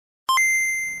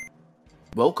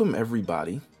Welcome,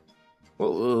 everybody.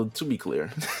 Well, to be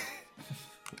clear,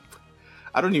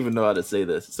 I don't even know how to say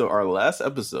this. So, our last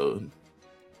episode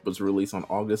was released on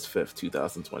August 5th,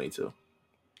 2022.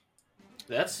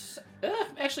 That's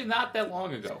actually not that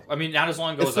long ago. I mean, not as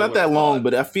long ago It's as I not would have that long, thought.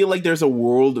 but I feel like there's a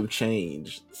world of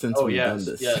change since Oh, we've done yes,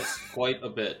 this. yes, quite a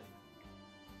bit.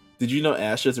 Did you know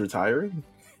Ash is retiring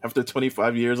after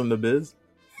 25 years on the biz?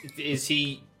 Is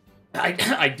he...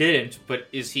 I didn't, but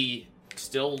is he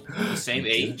still the same He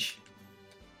did. age?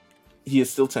 He is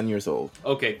still 10 years old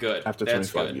Okay, good. after That's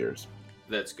 25 good. years.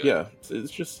 That's good. Yeah,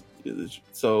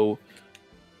 so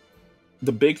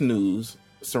the big news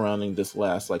surrounding this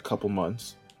last couple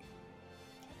months,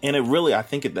 and I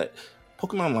think that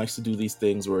Pokemon likes to do these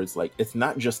things where it's like it's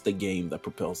not just the game that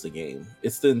propels the game;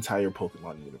 it's the entire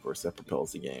Pokemon universe that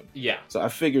propels the game. Yeah. So I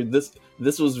figured this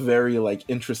was very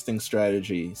interesting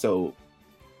strategy. So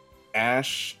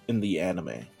Ash in the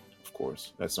anime, of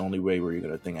course, that's the only way where you're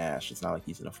gonna think Ash. It's not like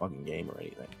he's in a fucking game or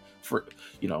anything.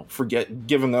 Forget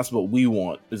giving us what we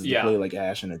want is to play like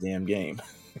Ash in a damn game.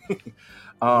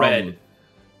 Red.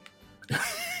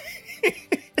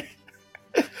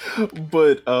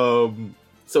 But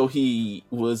so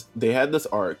they had this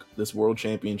world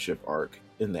championship arc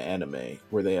in the anime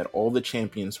where they had all the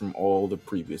champions from all the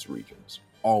previous regions,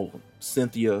 all of them: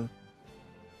 Cynthia,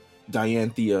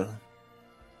 Dianthia,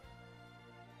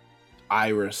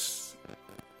 Iris,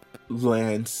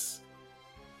 Lance,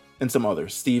 and some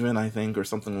others, Steven, I think, or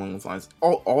something along those lines.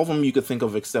 All of them you could think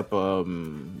of except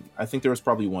I think there was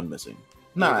probably one missing.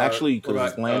 Actually,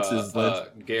 because Lance is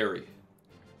Gary.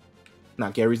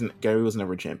 Gary was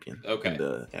never a champion in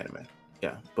the anime.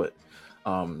 Yeah, but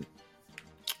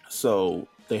so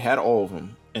they had all of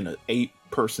them in an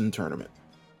 8-person tournament,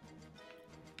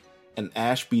 and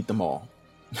Ash beat them all.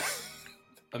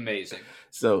 Amazing.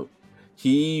 So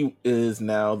he is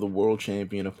now the world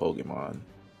champion of Pokemon,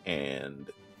 and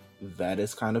that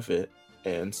is kind of it.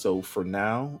 And so for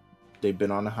now, they've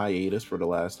been on a hiatus for the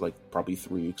last probably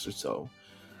 3 weeks or so,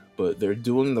 but they're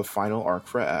doing the final arc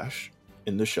for Ash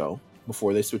in the show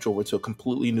before they switch over to a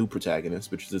completely new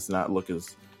protagonist, which does not look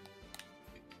as...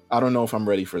 I don't know if I'm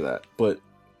ready for that, but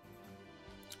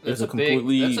that's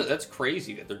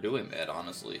crazy that they're doing that,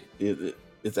 honestly.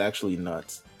 It's actually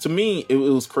nuts. To me, it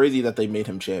was crazy that they made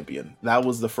him champion. That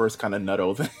was the first kind of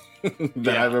nutto thing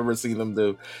that I've ever seen them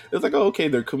do. It's like, oh, okay,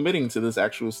 they're committing to this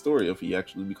actual story if he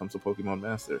actually becomes a Pokemon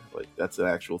master. That's an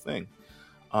actual thing.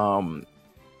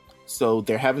 So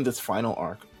they're having this final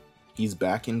arc. He's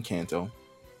back in Kanto.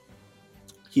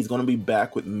 He's going to be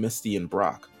back with Misty and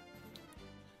Brock.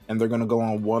 And they're going to go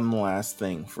on one last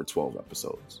thing for 12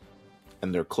 episodes.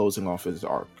 And they're closing off his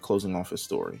arc, closing off his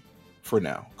story for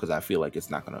now. Because I feel like it's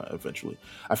not going to eventually...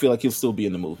 I feel like he'll still be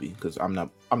in the movie. Because I'm not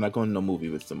going to no movie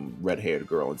with some red-haired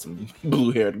girl and some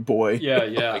blue-haired boy.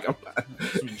 Yeah.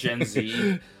 Some Gen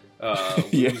Z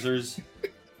losers.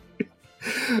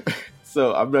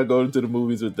 So I'm not going to the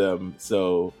movies with them.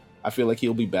 So I feel like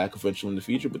he'll be back eventually in the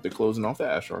future. But they're closing off the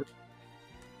Ash arc.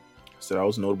 So that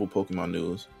was notable Pokemon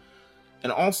news.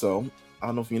 And also, I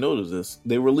don't know if you noticed this,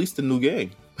 they released a new game.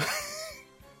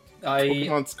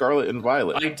 Pokemon Scarlet and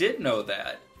Violet. I did know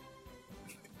that.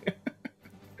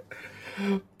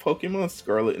 Pokemon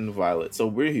Scarlet and Violet. So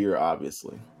we're here,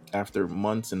 obviously, after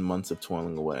months and months of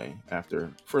toiling away.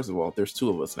 First of all, there's 2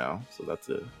 of us now, so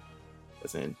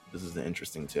this is an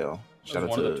interesting tale. Shout out to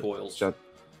one of the toils.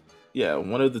 Yeah,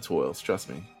 one of the toils. Trust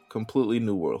me, completely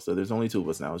new world. So there's only 2 of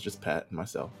us now. It's just Pat and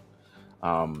myself.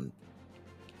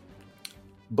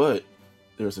 But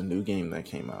there's a new game that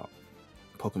came out,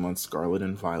 Pokemon Scarlet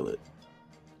and Violet.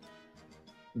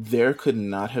 There could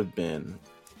not have been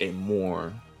a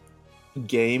more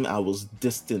game I was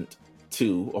distant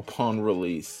to upon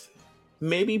release.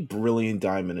 Maybe Brilliant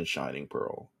Diamond and Shining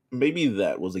Pearl. Maybe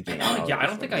that was a game. I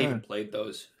don't think I even played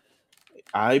those.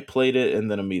 I played it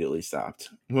and then immediately stopped.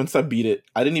 Once I beat it,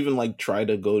 I didn't even try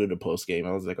to go to the post game.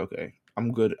 I was like, okay,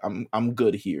 I'm good. I'm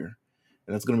good here.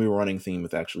 And that's going to be a running theme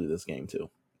with actually this game too.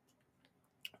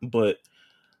 But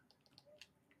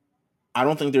I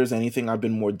don't think there's anything I've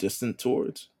been more distant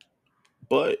towards.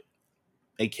 But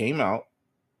it came out.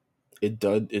 It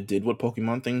did what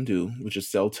Pokemon thing do, which is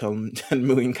sell 10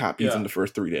 million copies in the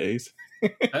first 3 days.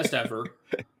 Best ever.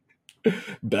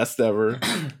 Best ever.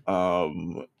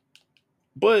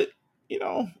 But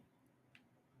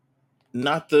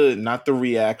not the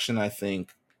reaction I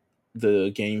think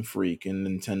the Game Freak and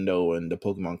Nintendo and the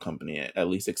Pokemon Company at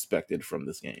least expected from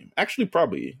this game. Actually,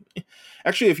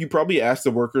 if you probably asked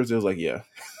the workers, it was like, yeah,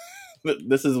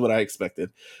 this is what I expected.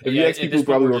 If you ask people who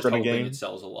probably work on the game, it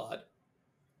sells a lot.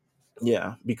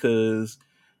 Yeah, because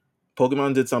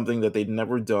Pokemon did something that they'd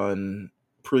never done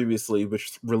previously,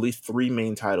 which released 3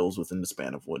 main titles within the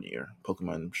span of 1 year: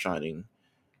 Pokemon Shining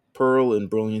Pearl and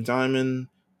Brilliant Diamond,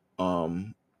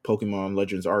 Pokemon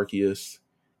Legends Arceus,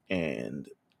 and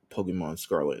Pokemon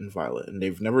Scarlet and Violet. And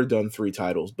they've never done 3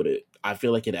 titles, but I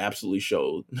feel like it absolutely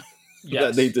showed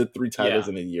that they Yes. did 3 titles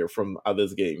Yeah. in a year from how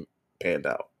this game panned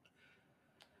out.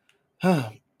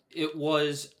 It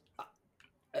was.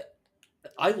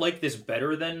 I like this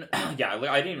better than yeah.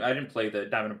 I didn't play the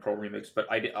Diamond and Pearl remix, but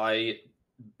I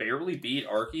barely beat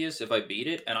Arceus if I beat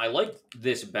it, and I liked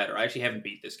this better. I actually haven't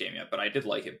beat this game yet, but I did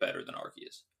like it better than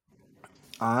Arceus.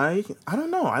 I don't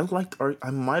know. I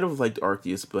might have liked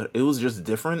Arceus, but it was just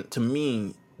different to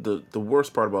me. The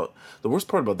worst part about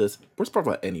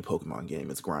any Pokemon game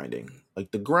is grinding.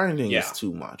 Like the grinding is Yeah,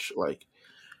 too much. Like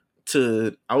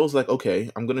I was like,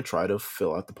 okay, I'm gonna try to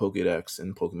fill out the Pokédex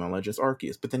in Pokemon Legends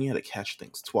Arceus, but then you had to catch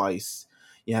things twice.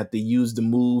 You had to use the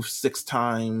move 6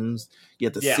 times. You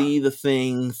had to yeah, see the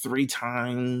thing 3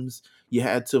 times. You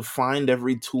had to find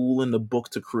every tool in the book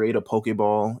to create a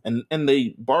Pokeball, and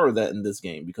they borrow that in this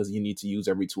game because you need to use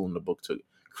every tool in the book to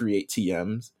create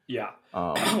TMs. yeah.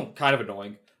 Um, Kind of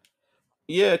annoying.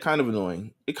 yeah, kind of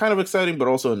annoying. It kind of exciting, but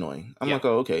also annoying. I'm Yeah, like,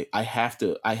 oh, okay, I have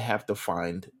to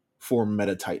find 4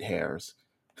 Metatite hairs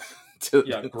to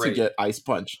yeah, to great. get Ice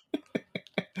Punch.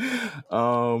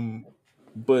 um,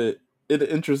 but an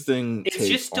interesting It's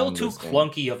take just still on too this game.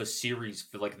 clunky of a series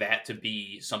for like that to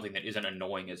be something that isn't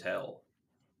annoying as hell.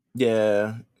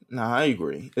 Yeah, no, I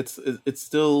agree. It's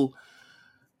still.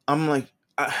 I'm like,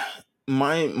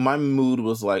 my mood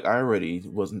was like I already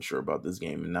wasn't sure about this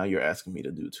game, and now you're asking me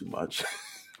to do too much.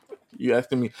 You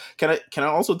asking me, can I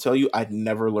also tell you I'd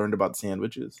never learned about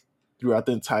sandwiches throughout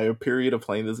the entire period of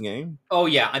playing this game. Oh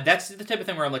yeah, that's the type of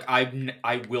thing where I'm like,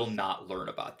 I will not learn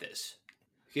about this.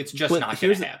 It's just But not gonna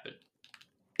here's happen.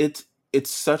 it's it's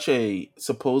such a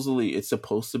supposedly it's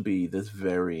supposed to be this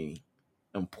very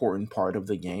important part of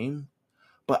the game,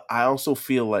 but I also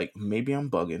feel like maybe I'm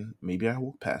bugging, maybe I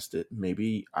walked past it,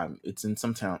 maybe it's in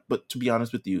some town. But to be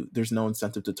honest with you, there's no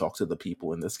incentive to talk to the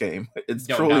people in this game. It's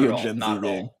No, not truly at a all. Gen Not Z at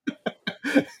game.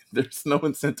 all. There's no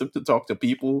incentive to talk to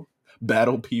people,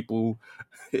 battle people.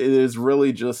 It is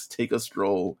really just take a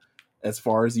stroll as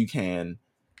far as you can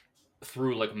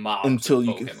Through like mobs of until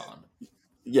you can, Pokemon.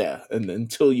 yeah, and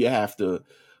until you have to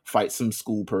fight some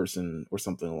school person or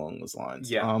something along those lines.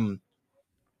 Yeah.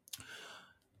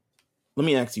 Let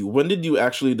me ask you, when did you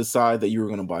actually decide that you were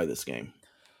going to buy this game?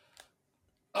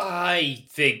 I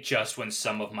think just when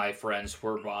some of my friends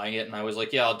were buying it, and I was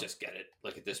like, yeah, I'll just get it.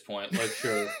 Like at this point, like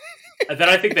sure. And then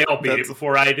I think they all beat it that's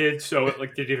before I did, so it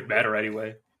like didn't even matter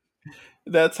anyway.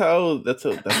 that's what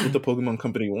the Pokemon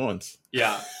company wants.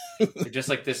 Yeah. Just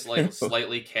like this like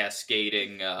slightly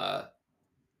cascading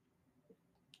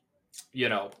you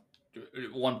know,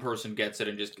 one person gets it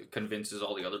and just convinces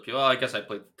all the other people. Oh, I guess I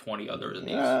played 20 others of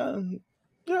these. uh,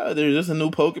 yeah, there's just a new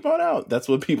Pokemon out. That's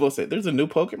what people say. There's a new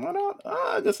Pokemon out.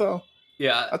 I guess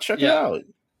Yeah, I'll check it yeah, out.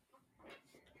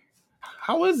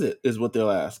 How is it? Is what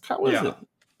they'll ask. How is yeah. it?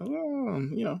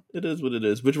 It is what it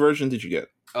is. Which version did you get?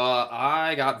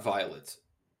 I got Violet.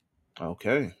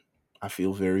 Okay, I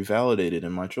feel very validated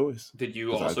in my choice Did you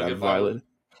because I also got get Violet? Violet.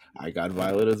 I got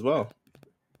Violet as well.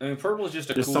 I mean, purple is just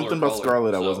a There's cooler something about color,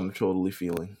 Scarlet I so wasn't totally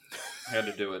feeling. I had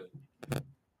to do it.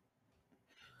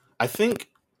 I think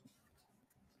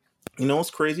you know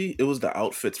what's crazy? It was the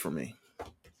outfits for me.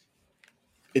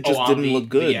 It Oh, just on didn't look the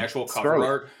good. actual cover Scarlet.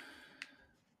 art.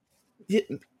 Yeah,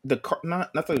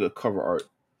 not like the cover art.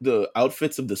 The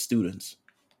outfits of the students.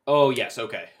 Oh yes,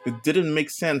 okay. It didn't make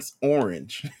sense.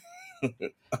 Orange. I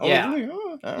was Yeah, like,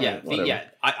 oh, all yeah, right,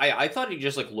 whatever. I thought he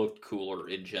just like looked cooler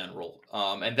in general.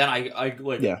 And then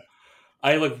Yeah,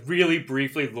 I like really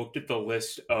briefly looked at the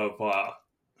list of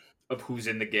who's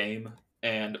in the game,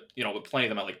 and plenty of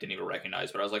them I like didn't even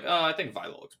recognize. But I was like, oh, I think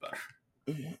Violet looks better.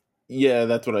 yeah,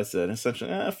 that's what I said.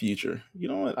 Essentially, future. You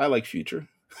know what? I like future.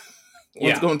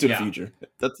 Let's Yeah, go into the yeah. future.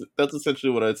 That's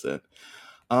essentially what I said.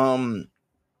 Um,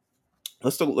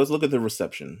 let's look at the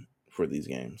reception for these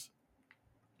games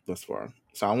thus far.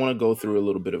 So I want to go through a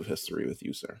little bit of history with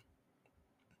you, sir.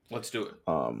 Let's do it.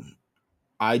 Um,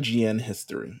 IGN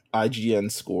history,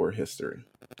 IGN score history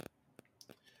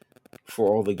for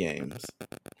all the games.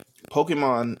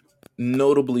 Pokemon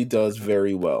notably does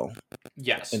very well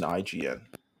Yes. in IGN.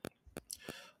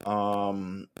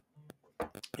 Um,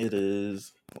 it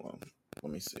is. Hold on,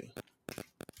 let me see.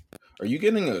 Are you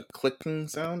getting a clicking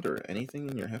sound or anything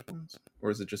in your headphones, or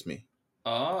is it just me?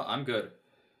 I'm good.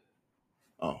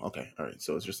 Oh, okay, all right.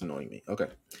 So it's just annoying me. Okay.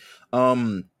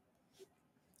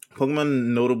 Pokemon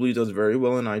notably does very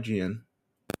well in IGN.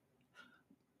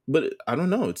 but I don't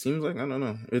know. It seems like I don't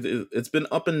know. It's been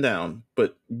up and down,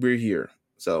 but we're here.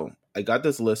 So I got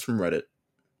this list from Reddit.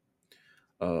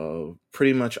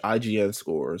 Pretty much IGN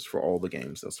scores for all the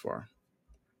games thus far.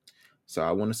 So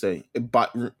I want to say,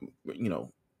 but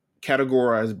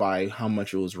categorized by how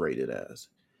much it was rated as.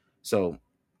 So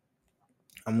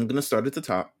I'm gonna start at the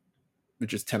top,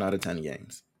 which is 10 out of 10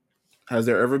 games. Has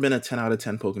there ever been a 10 out of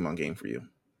 10 Pokemon game for you?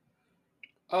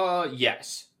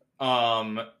 Yes.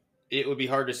 It would be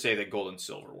hard to say that Gold and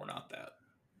Silver were not that,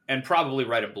 and probably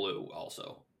Red and Blue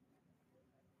also.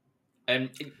 And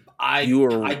You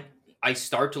are I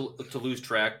start to lose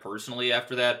track personally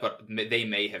after that, but they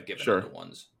may have given sure. other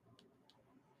ones.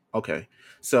 Okay.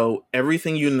 So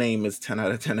everything you name is 10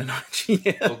 out of 10 in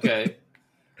IGN. Okay.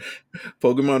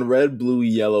 Pokemon Red, Blue,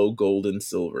 Yellow, Gold, and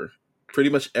Silver. Pretty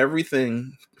much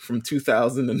everything from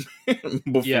 2000 and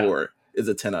before is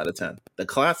a 10 out of 10. The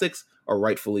classics are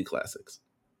rightfully classics.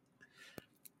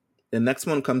 The next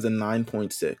one comes in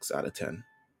 9.6 out of 10,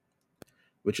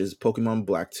 which is Pokemon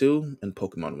Black 2 and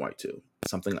Pokemon White 2.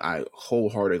 Something I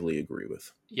wholeheartedly agree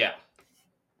with. Yeah.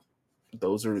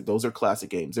 Those are classic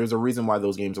games. There's a reason why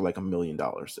those games are like $1 million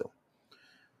still.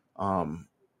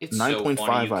 It's 9.5 so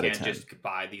funny you out of can't 10. just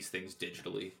buy these things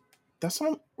digitally. That's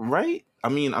not right. I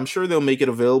mean, I'm sure they'll make it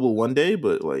available one day,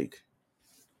 but like,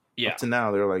 Yeah. up to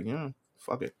now, they're like, yeah,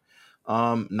 fuck it.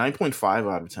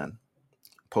 9.5 out of 10.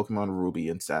 Pokemon Ruby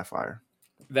and Sapphire.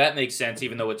 That makes sense,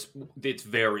 even though it's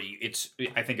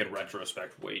I think in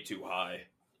retrospect way too high.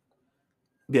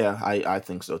 Yeah, I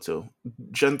think so too.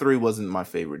 Gen 3 wasn't my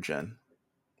favorite gen.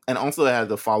 And also it had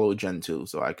to follow Gen 2,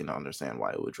 so I can understand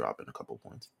why it would drop in a couple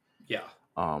points. Yeah.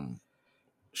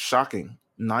 Shocking.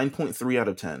 9.3 out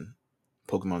of 10.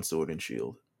 Pokemon Sword and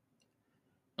Shield.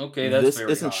 Okay, that's this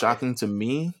very isn't high. shocking to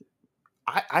me.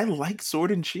 I like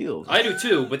Sword and Shield. I do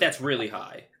too, but that's really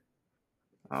high.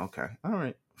 Okay. All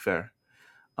right. Fair.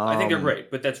 I think they're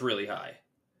great, but that's really high.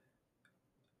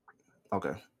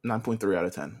 Okay. 9.3 out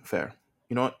of 10. Fair.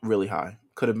 You know what? Really high.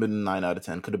 Could have been 9 out of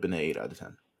 10. Could have been an 8 out of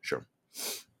 10. Sure.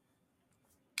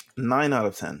 9 out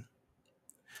of 10.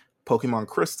 Pokemon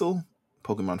Crystal,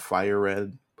 Pokemon Fire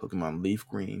Red, Pokemon Leaf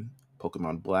Green,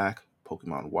 Pokemon Black,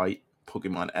 Pokemon White,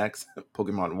 Pokemon X,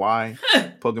 Pokemon Y,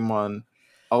 Pokemon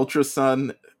Ultra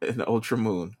Sun, and Ultra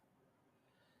Moon.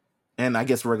 And I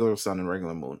guess regular Sun and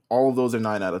regular Moon. All of those are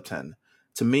 9 out of 10.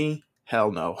 To me,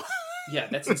 hell no. Yeah,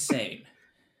 that's insane.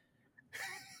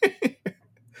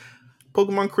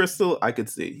 Pokemon Crystal, I could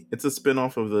see. It's a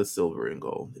spinoff of the Silver and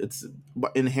Gold.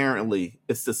 But inherently,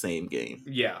 it's the same game.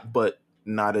 Yeah. But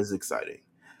not as exciting.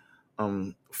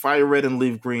 Fire Red and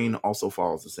Leaf Green also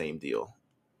follows the same deal.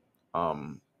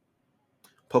 Pokemon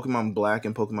Black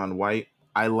and Pokemon White,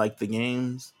 I like the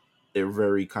games. They're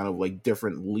very kind of like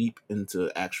different leap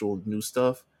into actual new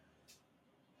stuff.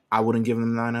 I wouldn't give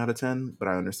them 9 out of 10, but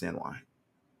I understand why.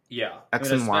 Yeah.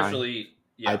 X and Y,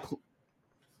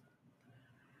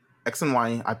 X and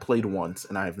Y, I played once,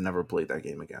 and I have never played that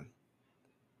game again.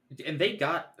 And they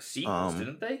got sequels,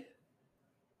 didn't they?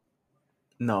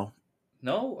 No.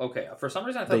 No? Okay. For some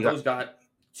reason, I thought those got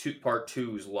part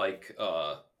twos like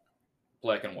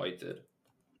Black and White did.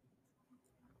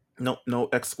 Nope, no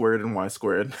X squared and Y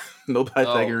squared. No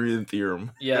Pythagorean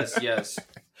theorem. Yes, yes.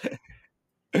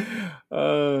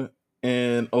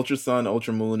 And Ultra Sun,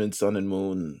 Ultra Moon, and Sun and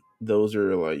Moon, those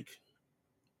are like...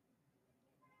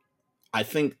 I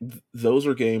think those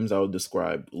are games I would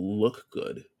describe look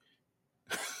good.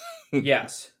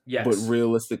 Yes, yes. But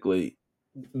realistically,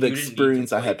 the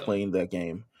experience I had playing that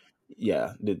game,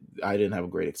 yeah, I didn't have a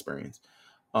great experience.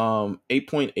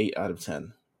 8.8 out of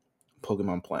 10.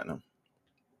 Pokemon Platinum.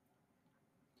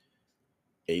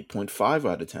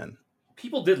 8.5 out of 10.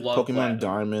 People did love Pokemon Platinum.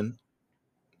 Diamond.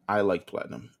 I like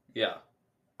Platinum. Yeah.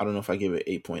 I don't know if I gave it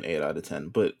 8.8 out of 10,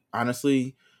 but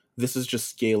honestly, this is just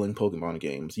scaling Pokemon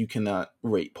games. You cannot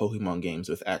rate Pokemon games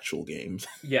with actual games.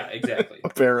 Yeah, exactly.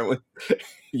 Apparently.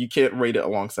 You can't rate it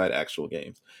alongside actual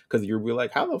games. Because you'll be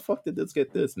like, how the fuck did this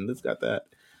get this and this got that?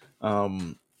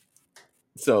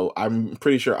 So I'm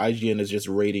pretty sure IGN is just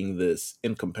rating this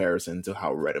in comparison to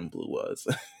how Red and Blue was.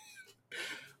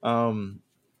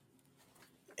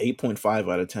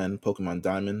 8.5 out of 10, Pokemon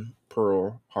Diamond,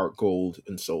 Pearl, Heart Gold,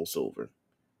 and Soul Silver.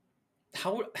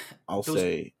 I'll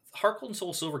say Heart Gold and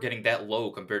Soul Silver getting that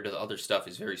low compared to the other stuff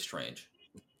is very strange.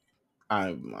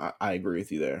 I agree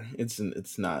with you there. It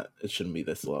shouldn't be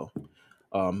this low.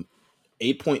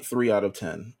 8.3 out of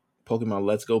 10, Pokemon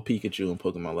Let's Go Pikachu and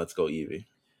Pokemon Let's Go Eevee.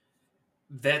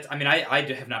 I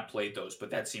have not played those, but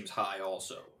that seems high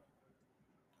also.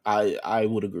 I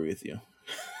would agree with you.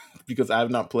 Because I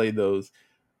have not played those,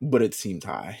 but it seemed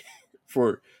high.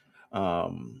 For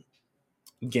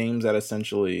games that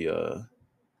essentially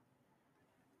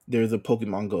they're the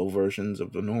Pokemon Go versions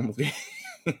of the normal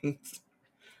games.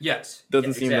 Yes. Yeah,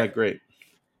 Doesn't seem that exactly. great.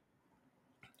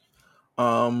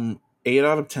 8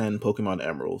 out of 10 Pokemon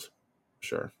Emerald.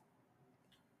 Sure.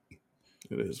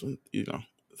 It is, Yeah.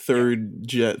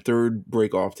 third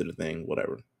break off to the thing,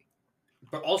 whatever.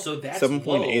 But also that's 7.8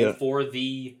 low for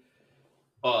the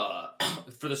uh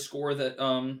for the score that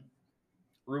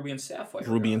Ruby and Sapphire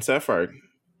Ruby and got. Sapphire.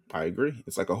 I agree.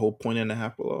 It's like a whole point and a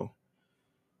half below.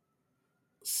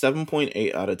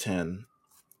 7.8 out of 10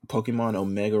 Pokemon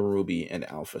Omega Ruby and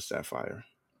Alpha Sapphire.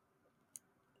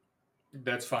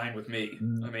 That's fine with me.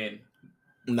 I mean,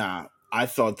 Nah, I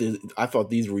thought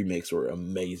these remakes were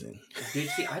amazing. did you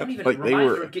see? I don't even Like they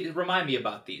were. remind me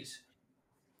about these.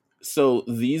 So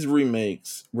these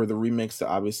remakes were the remakes to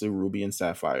obviously Ruby and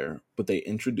Sapphire, but they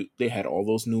had all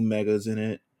those new megas in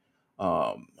it.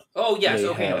 Um, Oh yes, they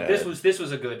okay, no, this had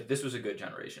was a good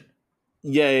generation.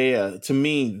 yeah. To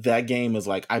me, that game is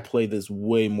like I play this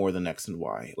way more than X and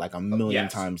Y, like a million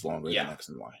Yes, times longer than yeah. X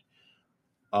and Y.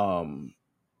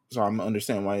 So I'm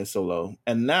understand why it's so low.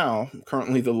 And now,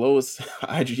 currently, the lowest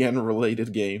IGN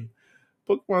related game,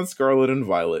 Pokemon Scarlet and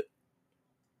Violet,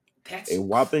 a That's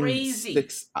whopping crazy.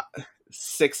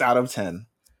 6 out of 10.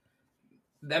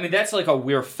 I mean, that's like a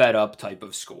we're fed up type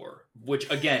of score, which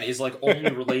again is like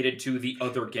only related to the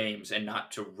other games and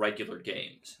not to regular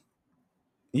games.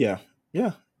 Yeah,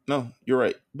 yeah, no, you're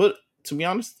right. But to be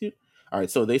honest, all right.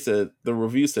 So they said the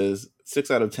review says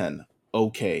 6 out of 10.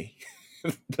 Okay,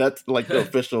 that's like the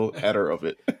official header of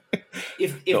it.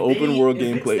 The open world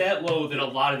If it's gameplay. that low, then a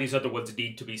lot of these other ones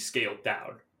need to be scaled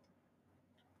down.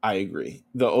 I agree.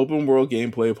 The open world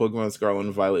gameplay of Pokemon Scarlet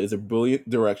and Violet is a brilliant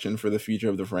direction for the future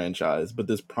of the franchise, but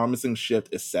this promising shift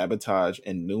is sabotaged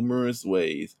in numerous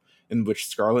ways in which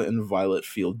Scarlet and Violet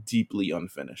feel deeply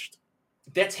unfinished.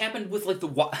 That's happened with like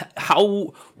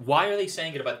how why are they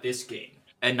saying it about this game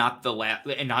and not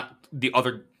the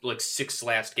other like 6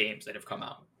 last games that have come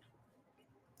out?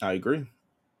 I agree.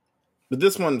 But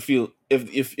this one feel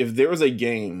if there was a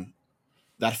game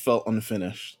that felt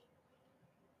unfinished,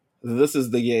 this is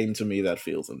the game to me that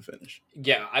feels unfinished.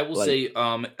 Yeah, I will Like say.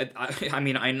 I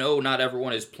mean, I know not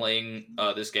everyone is playing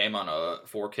this game on a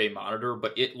 4K monitor,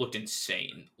 but it looked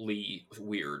insanely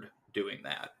weird doing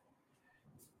that.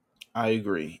 I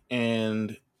agree.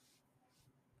 And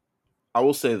I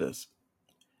will say this.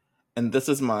 And this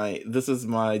is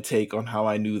my take on how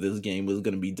I knew this game was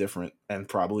going to be different and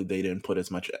probably they didn't put as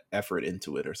much effort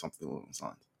into it or something along those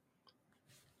lines.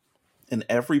 In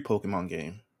every Pokemon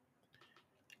game,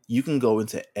 you can go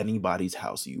into anybody's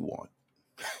house you want.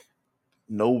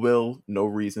 No will, no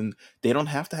reason. They don't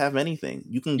have to have anything.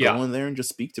 You can Yeah, go in there and just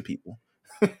speak to people.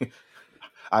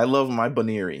 I love my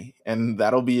Baneri, and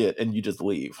that'll be it. And you just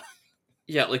leave.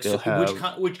 yeah, like They'll so,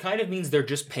 have which kind of means they're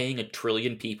just paying a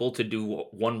trillion people to do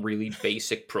one really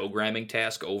basic programming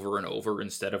task over and over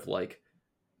instead of like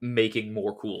making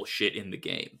more cool shit in the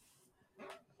game.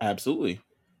 absolutely.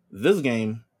 This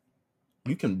game,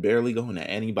 you can barely go into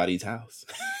anybody's house.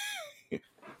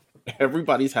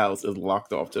 Everybody's house is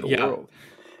locked off to the Yeah, world,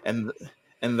 and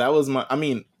that was my. I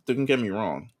mean, don't get me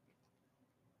wrong.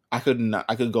 I could not.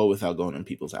 I could go without going in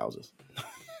people's houses,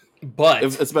 but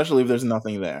especially if there's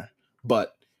nothing there.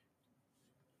 But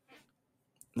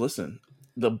listen,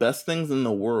 the best things in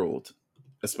the world,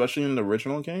 especially in the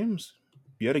original games,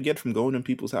 you had to get from going in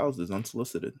people's houses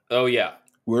unsolicited. oh yeah,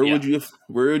 Where yeah. would you have?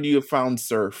 Where would you have found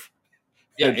Surf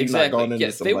Yeah, had you not gone exactly. into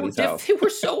Yes, they were somebody's house? they were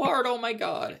so hard. Oh my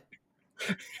god.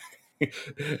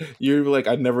 You're like,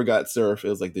 I never got Surf. It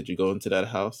was like, did you go into that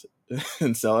house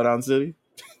and sell it on City?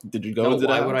 Did you go No, into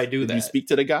the why would I house? do Did you that? speak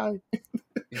to the guy?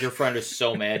 Your friend is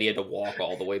so mad he had to walk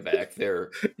all the way back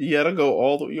there. You had to go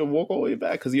all the you walk all the way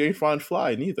back because you ain't find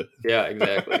Fly neither. Yeah,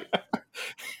 exactly.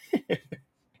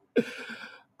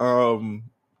 um,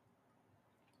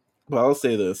 but I'll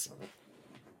say this: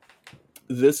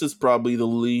 this is probably the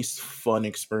least fun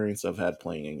experience I've had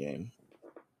playing a game,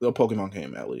 the Pokemon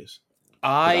game at least, because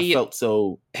I I felt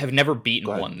so. have never Go beaten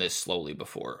ahead. one this slowly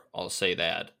before. I'll say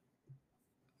that.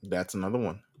 That's another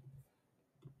one.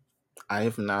 I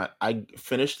have not. I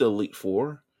finished the Elite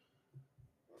Four.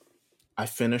 I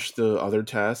finished the other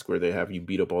task where they have you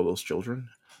beat up all those children.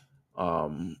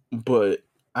 But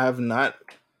I have not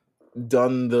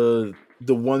done the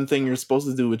one thing you're supposed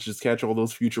to do, which is catch all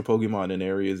those future Pokemon in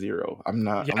Area Zero. I'm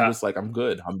not. I'm Yeah, just like I'm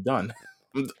good. I'm done.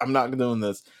 I'm not doing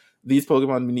this. These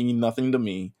Pokemon mean nothing to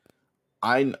me.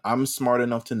 I'm smart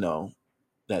enough to know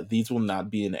that these will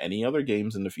not be in any other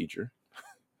games in the future.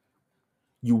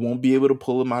 You won't be able to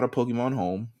pull them out of Pokemon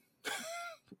Home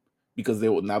because they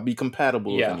will not be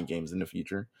compatible with yeah. any games in the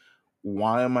future.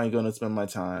 why am I going to spend my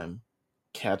time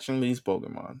catching these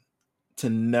Pokemon to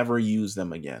never use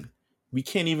them again? We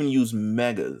can't even use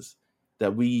megas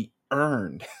that we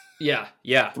earned Yeah,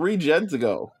 yeah. 3 gens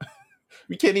ago.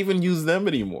 We can't even use them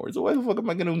anymore. So why the fuck am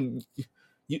I going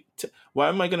to... why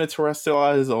am I going to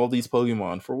terrestrialize all these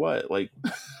Pokemon for what? Like,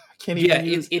 I can't Yeah, even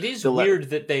use it is the weird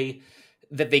that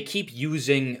they keep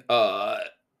using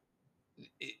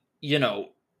you know,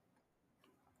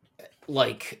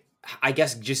 like, I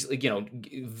guess just like,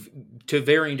 to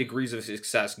varying degrees of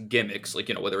success, gimmicks, like,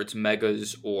 whether it's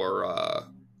megas or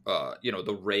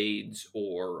the raids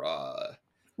or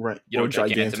right, or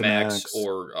Gigantamax Gigantamax.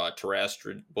 or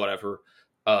Terrestrial, whatever.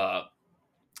 Uh,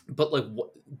 but like,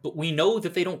 but we know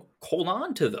that they don't hold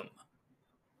on to them.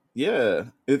 Yeah,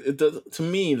 it does. To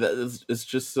me, that is, it's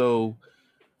just so...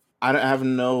 I have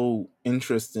no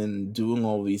interest in doing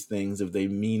all these things if they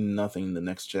mean nothing in the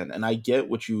next gen. And I get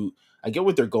what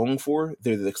they're going for.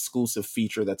 They're the exclusive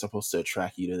feature that's supposed to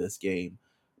attract you to this game,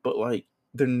 but like,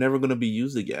 they're never going to be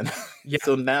used again. Yeah,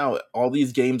 So now all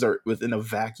these games are within a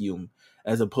vacuum,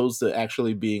 as opposed to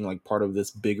actually being like part of this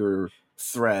bigger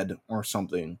thread or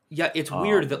something. yeah. It's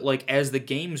weird that like as the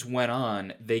games went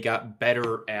on, they got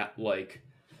better at like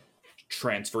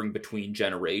transferring between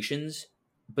generations,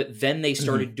 but then they Mhm.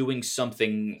 started doing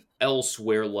something else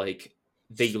where like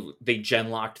they gen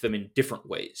locked them in different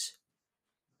ways.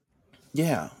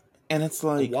 Yeah, and it's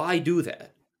like, Why do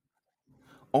that?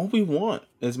 all we want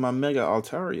is my Mega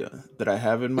Altaria that I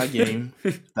have in my game,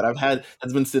 that I've had,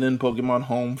 that's been sitting in Pokemon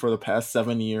Home for the past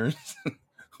 7 years,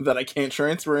 that I can't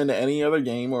transfer into any other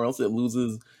game, or else it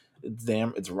loses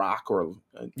its rock, or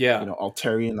Yeah,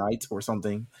 Altaria Knight or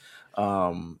something,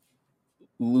 um,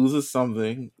 loses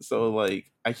something. So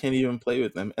like, I can't even play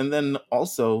with them. And then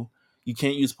also, you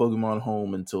can't use Pokemon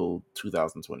Home until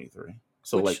 2023.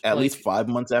 So like, which at least like 5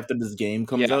 months after this game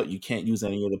comes yeah, out, you can't use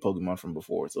any of the Pokemon from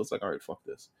before. So it's like, all right, fuck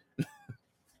this.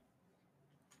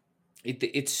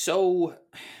 it's so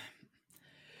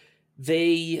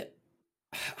they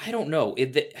I don't know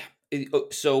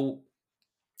so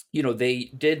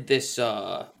they did this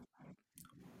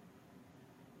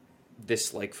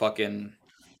like fucking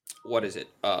what is it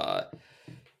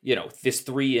this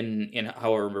three in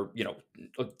however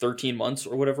 13 months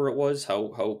or whatever it was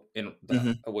how in the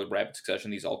Hmm. with rapid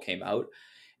succession these all came out,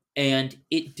 and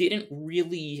it didn't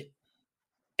really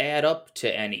add up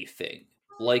to anything.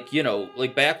 Like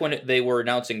like back when they were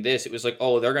announcing this, it was like,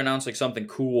 oh, they're gonna announce like something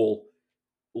cool,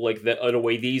 like the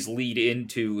way these lead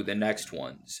into the next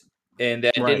ones, and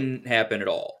that Right. didn't happen at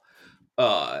all.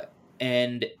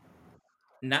 And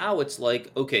now it's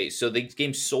like, okay, so the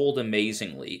game sold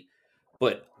amazingly,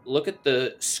 but look at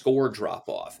the score drop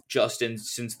off just in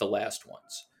since the last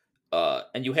ones.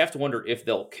 And you have to wonder if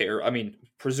they'll care. I mean,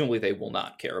 presumably they will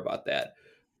not care about that,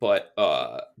 but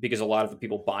because a lot of the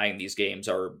people buying these games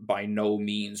are by no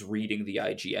means reading the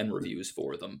IGN reviews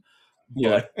for them.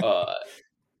 Yeah.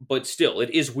 But still,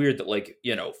 it is weird that like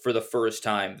for the first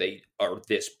time they are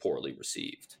this poorly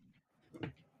received.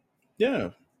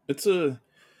 Yeah. It's a.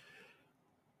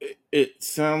 It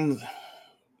sounds.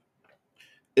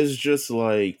 It's just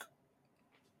like,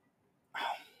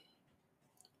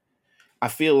 I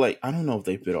feel like, I don't know if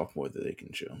they bit off more than they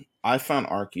can chew. I found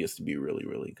Arceus to be really,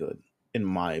 really good, in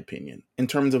my opinion, in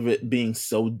terms of it being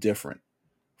so different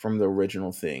from the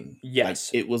original thing. Like, Yes.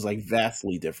 it was like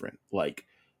vastly different. Like,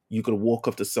 you could walk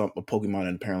up to a Pokemon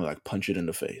and apparently like punch it in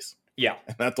the face, Yeah.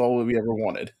 and that's all we ever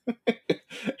wanted.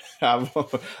 I've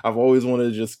I've always wanted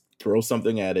to just throw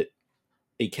something at it.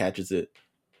 It catches it,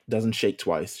 doesn't shake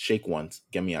twice, shake once,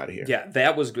 get me out of here. Yeah,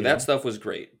 that stuff was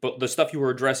great, but the stuff you were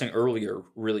addressing earlier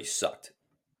really sucked.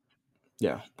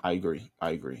 Yeah, I agree.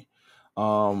 I agree.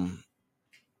 Um,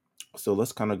 so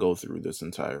let's kind of go through this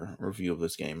entire review of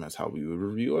this game as how we would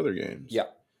review other games. Yeah.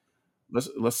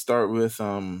 Let's start with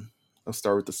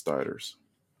the starters.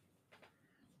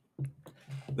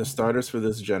 The starters for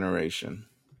this generation.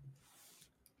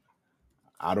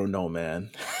 I don't know,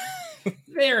 man.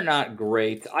 They're not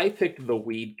great. I picked the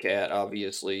Weed Cat,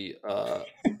 obviously,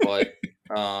 but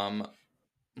I'm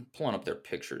pulling up their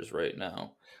pictures right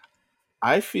now.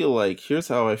 I feel like, here's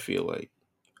how I feel like.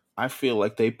 I feel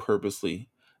like they purposely,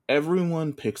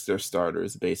 everyone picks their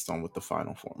starters based on what the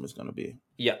final form is going to be.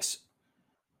 Yes.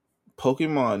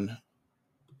 Pokemon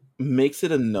makes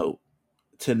it a note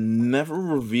to never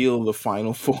reveal the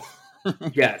final form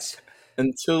Yes.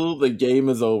 until the game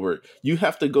is over. You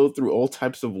have to go through all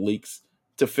types of leaks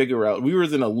to figure out. We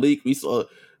was in a leak, we saw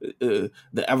the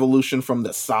evolution from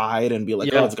the side and be like,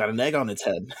 oh, Yeah. it's got an egg on its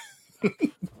head.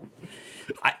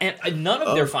 And none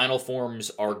of their Oh, final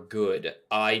forms are good.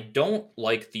 I don't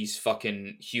like these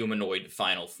fucking humanoid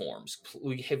final forms.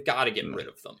 We have got to get rid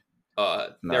of them.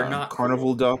 They're nah. not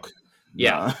Carnival cool. Duck.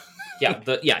 Yeah,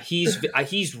 Nah.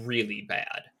 he's really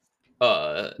bad.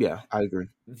 Uh, Yeah, I agree.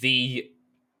 the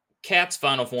cat's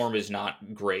final form is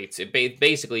not great. It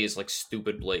basically is like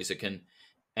stupid Blaziken,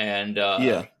 and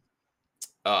Yeah.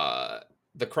 uh,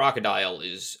 the crocodile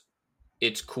is.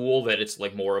 It's cool that it's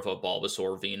like more of a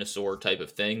Bulbasaur, Venusaur type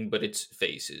of thing, but its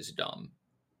face is dumb.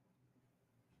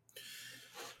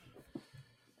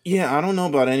 Yeah, I don't know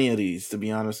about any of these, to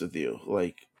be honest with you.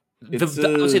 Like, it's I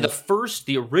would say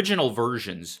the original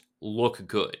versions look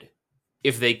good.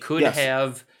 If they could yes.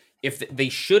 have, if they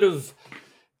should have,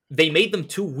 they made them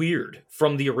too weird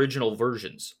from the original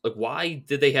versions. Like, why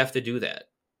did they have to do that?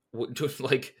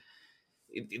 Like,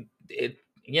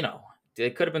 you know,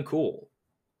 it could have been cool.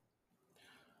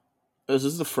 This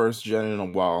is the first gen in a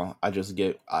while. I just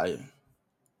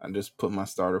put my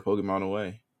starter Pokemon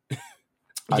away.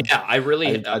 I Yeah, I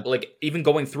really I like even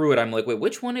going through it. I'm like, wait,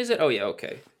 which one is it? Oh yeah,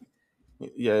 okay.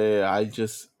 yeah.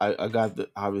 I got the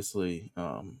obviously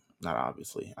not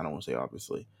obviously. I don't want to say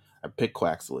obviously. I picked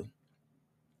Quaxley.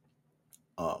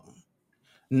 Um,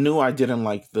 Knew I didn't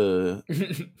like the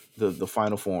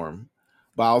final form,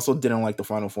 but I also didn't like the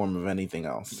final form of anything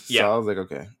else. So Yeah. I was like,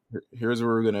 okay, here's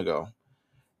where we're gonna go.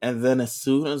 And then as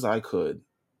soon as I could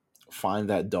find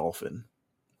that dolphin,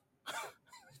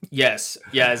 Yes.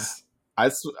 Yes. I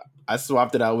sw- I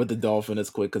swapped it out with the dolphin as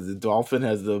quick because the dolphin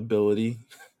has the ability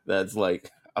that's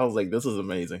like I was like, this is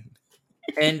amazing.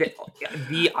 And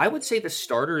I would say the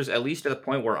starters, at least at the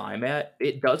point where I'm at,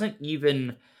 it doesn't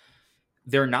even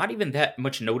they're not even that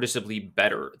much noticeably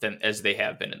better than as they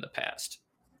have been in the past.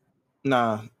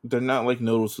 Nah, they're not like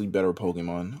noticeably better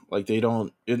Pokemon. Like they're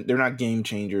not game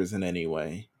changers in any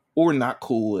way, or not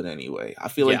cool in any way. I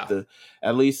feel like Yeah. the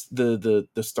at least the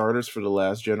starters for the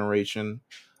last generation,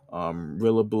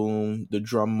 Rillaboom, the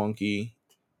Drum Monkey,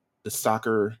 the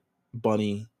Soccer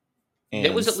Bunny, That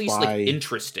and was at least like Spy.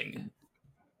 interesting.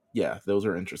 Yeah, those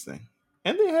are interesting.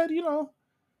 And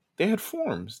they had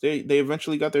forms. They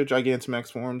eventually got their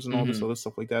Gigantamax forms and all this Hmm. other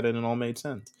stuff like that, and it all made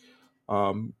sense.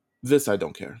 This I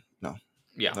don't care. No,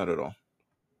 Yeah. not at all.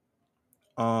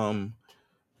 Um,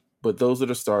 but those are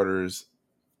the starters.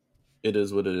 It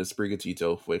is what it is.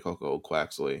 Sprigatito, Fuecoco,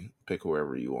 Quaxley, pick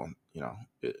whoever you want.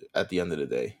 At the end of the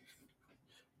day,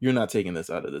 you're not taking this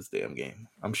out of this damn game.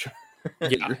 I'm sure. Yeah.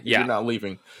 You're Yeah. not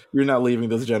leaving. You're not leaving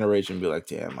this generation. And be like,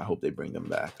 damn. I hope they bring them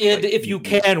back. And Like if you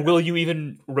can, will you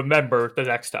even remember the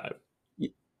next time?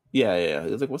 yeah.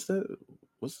 It's like, what's?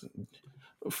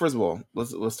 First of all,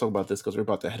 let's talk about this because we're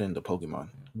about to head into Pokemon.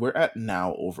 We're at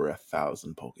now over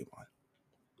 1,000 Pokemon,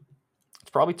 It's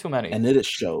probably too many. and it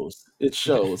shows. It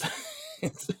shows.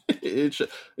 it sh-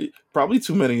 Probably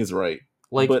too many is right,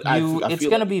 Like but I it's feel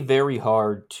going to like be very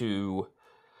hard to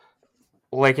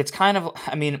like it's kind of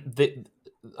I mean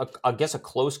I guess a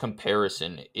close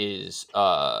comparison is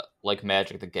like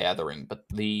Magic the Gathering, but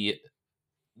they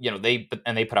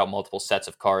put out multiple sets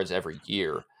of cards every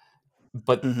year.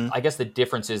 But Mhm. I guess the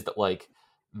difference is that like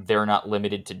they're not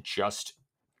limited to just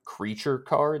creature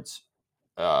cards.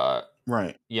 Uh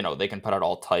Right. they can put out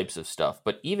all types of stuff,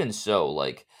 but even so,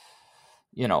 like,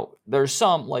 there's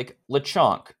some like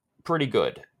Lechonk, pretty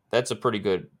good. That's a pretty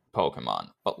good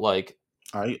Pokemon. But like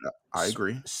I I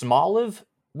agree. Smoliv,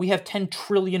 we have 10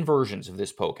 trillion versions of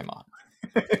this Pokemon.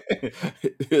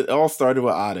 It all started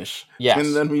with Oddish, and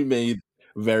Yes. then we made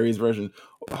various versions.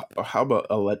 How about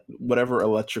whatever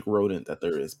electric rodent that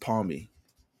there is, Palmy?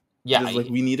 Yeah. Just like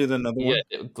we needed another Yeah.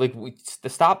 one. Like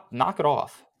stop, knock it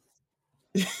off.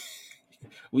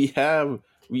 We have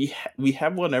we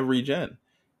have one every gen.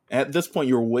 At this point,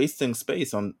 you're wasting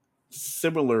space on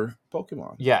similar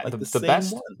Pokemon, Yeah, like the same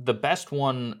one. the best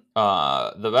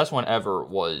one ever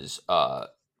was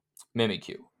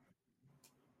Mimikyu.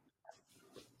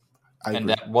 I And agree.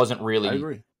 that wasn't I really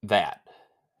agree. that.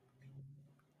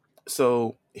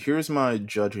 So here's my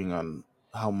judging on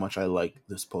how much I like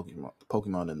this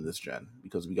Pokemon in this gen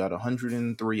because we got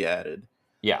 103 added.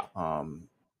 Yeah.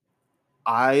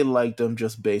 I like them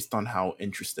just based on how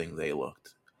interesting they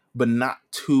looked, but not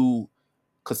too.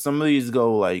 Because some of these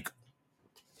go a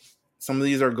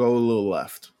little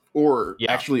left, or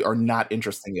Yeah. actually are not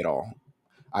interesting at all.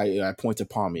 I point to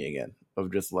Palmy again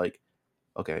of just like,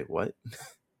 okay, what?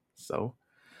 So,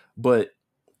 but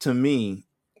to me,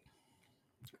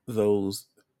 those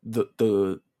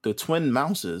the twin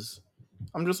mouses,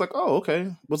 I'm just like, oh,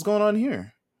 okay, what's going on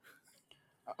here?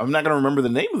 I'm not gonna remember the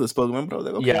name of this Pokemon, but I was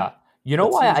like, okay, Yeah. You know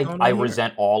let's see why what's I going on here.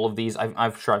 resent all of these?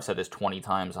 I'm sure I've said this 20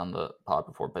 times on the pod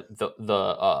before, but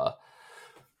the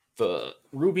the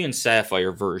Ruby and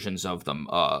Sapphire versions of them,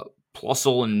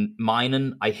 Plusle and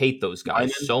Minun. I hate those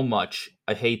guys Mine, so much.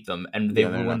 I hate them, and they yeah,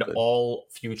 they're not ruined good. all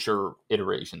future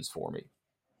iterations for me.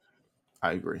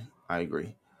 I agree. I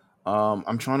agree.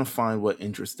 I'm trying to find what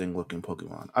interesting looking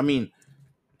Pokemon. I mean,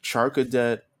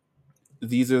 Charcadet.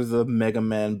 These are the Mega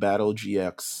Man Battle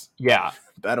GX, Yeah,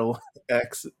 Battle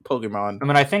X Pokemon. I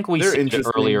mean, I think we They're said it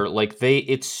interesting, earlier. Like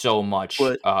it's so much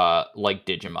but like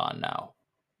Digimon now.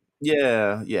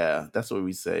 yeah, yeah, that's what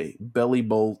we say. Belly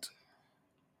Bolt.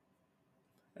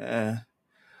 Eh.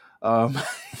 Um,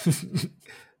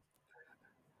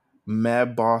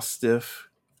 Mad Boss Stiff.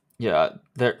 Yeah,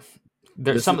 This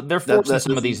is they're that forcing that some this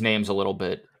of is these names a little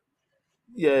bit.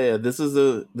 yeah, yeah. This is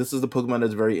the Pokemon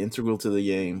that's very integral to the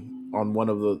game on one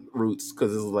of the routes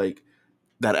because it's like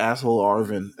that asshole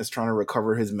Arvin is trying to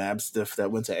recover his Mabstiff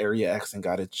that went to Area X and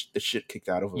got the shit kicked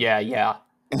out of him. Yeah, yeah.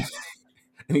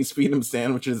 And he's feeding him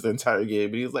sandwiches the entire game.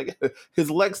 And he's like,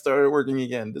 his legs started working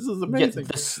again. This is Yeah, amazing.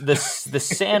 the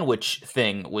sandwich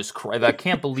thing was crazy. I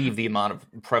can't believe the amount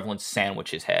of prevalence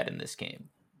sandwiches had in this game.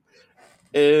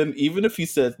 And even if he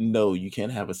says no, you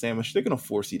can't have a sandwich, they're gonna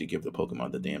force you to give the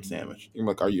Pokemon the damn sandwich. You're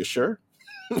like, are you sure?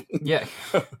 Yeah,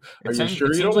 Are you sure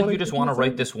it you seems don't like want to you just give him want a to write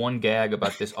sandwich? this one gag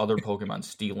about this other Pokemon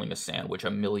stealing a sandwich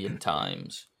a million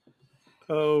times.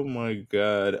 Oh my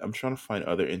god. I'm trying to find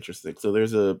other interesting. So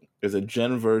there's a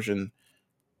Gen version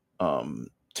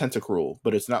Tentacruel,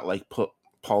 but it's not like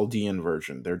Paldean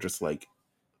version. They're just like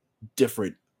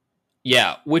different.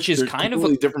 Yeah, which is They're kind of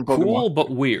completely different Pokemon. cool but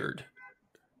weird.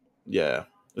 Yeah.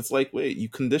 It's like, wait, you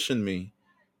conditioned me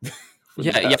for the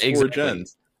Yeah, yeah, past four exactly.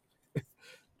 gens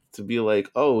to be like,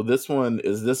 oh, this one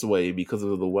is this way because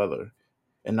of the weather.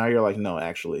 And now you're like, no,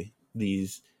 actually,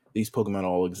 these Pokemon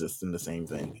all exist in the same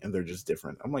thing and they're just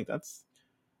different. I'm like, that's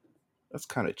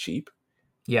kind of cheap.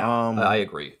 Yeah, I Um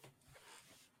agree.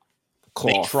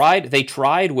 Cloth. They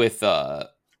tried with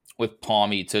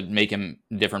Palmy to make him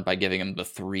different by giving him the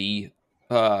 3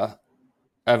 uh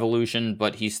evolution,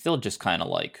 but he's still just kind of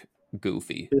like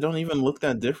goofy. They don't even look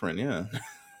that different, yeah.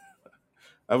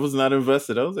 I was not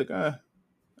invested. I was like, ah,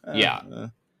 Yeah.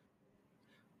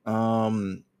 ah.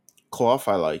 Um Cloth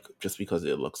I like just because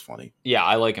it looks funny. Yeah,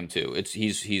 I like him too.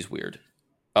 He's weird.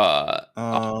 Uh,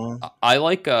 Uh I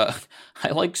like I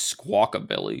like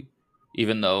Squawkabilly,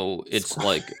 even though it's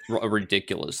like a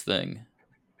ridiculous thing.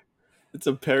 it's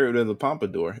a parrot with a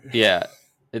pompadour. Yeah,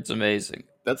 it's amazing.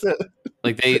 That's it.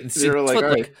 Like see, You're that's like, what all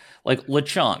right, like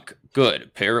Lechonk,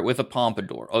 good parrot with a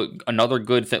pompadour. Oh, another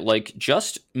good thing. Like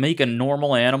just make a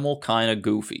normal animal kind of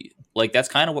goofy. Like that's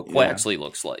kind of what yeah. Quaxley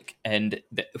looks like, and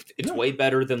it's Yeah. way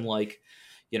better than like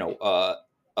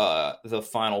the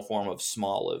final form of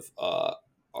Smoliv,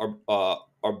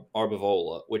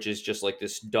 Arbivola, which is just like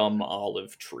this dumb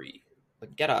olive tree.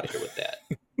 Like get out of here with that.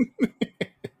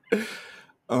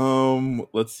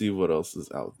 Let's see what else is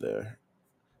out there.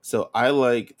 So I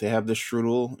like they have the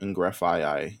Strudel and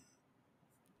Grafii.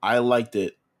 I liked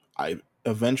it. I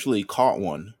eventually caught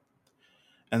one.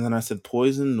 And then I said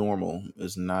Poison Normal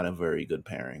is not a very good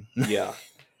pairing. Yeah,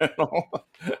 At all.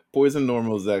 Poison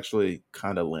Normal is actually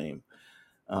kind of lame.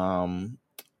 Um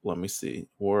let me see.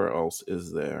 Where else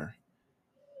is there?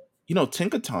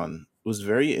 Tinkaton was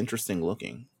very interesting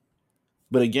looking.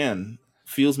 But again,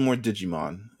 feels more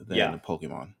Digimon than yeah, a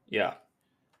Pokemon. yeah.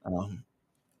 Um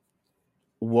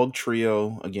Wug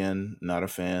Trio, again, not a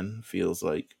fan. Feels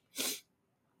like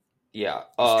Yeah.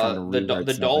 just trying to rewrite The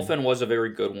something. dolphin was a very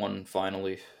good one.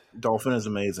 Finally. Dolphin is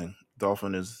amazing.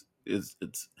 Dolphin is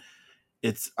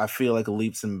it's I feel like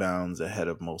leaps and bounds ahead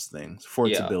of most things for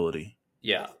its Yeah. ability.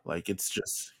 Yeah. Like it's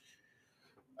just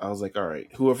I was like, all right,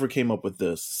 whoever came up with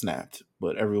this snapped,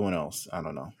 but everyone else, I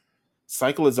don't know.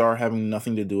 Cyclizar having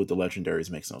nothing to do with the legendaries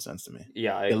makes no sense to me.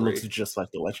 Yeah. I It looks agree. just like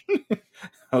the legend.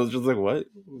 I was just like, what?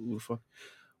 Who the fuck?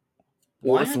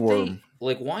 Why aren't Orthworm. they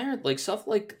like? Why aren't like stuff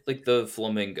like the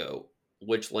flamingo,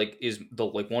 which like is the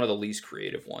like one of the least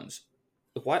creative ones?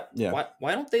 Like, Yeah.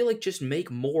 why don't they like just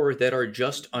make more that are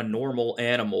just a normal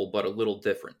animal but a little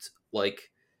different?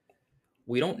 Like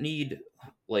we don't need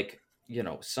like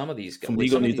some of these guys like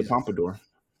Flamingo some of needs a these. pompadour.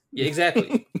 Yeah.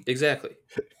 Exactly. Exactly.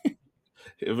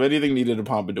 If anything needed a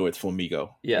pompadour, it's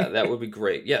Flamigo. Yeah. That would be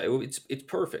great. Yeah. It's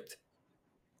perfect.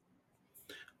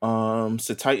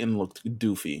 Titan looked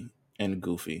doofy and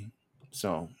goofy.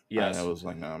 So I Yes. was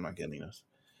like, no, I'm not getting this.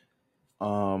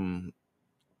 Um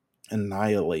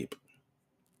Annihilate.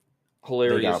 They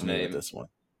Hilarious got me with name. this one.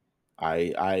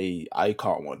 I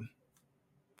caught one.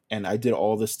 And I did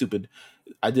all the stupid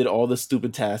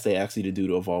tasks they ask you to do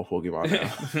to evolve Pokemon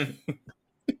now.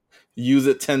 Use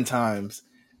it 10 times.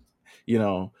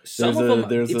 Some There's of a them.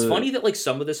 there's It's a funny that like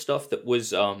some of the stuff that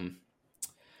was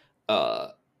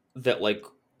that like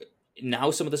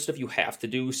now some of the stuff you have to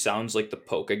do sounds like the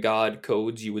Pokegod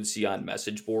codes you would see on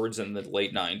message boards in the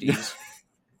late 90s.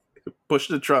 Push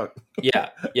the truck. Yeah,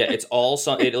 it's all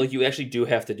like you actually do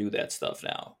have to do that stuff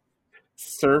now.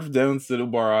 Surf down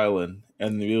Cinnabar Island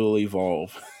and you'll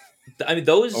evolve. I mean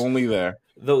those Only there.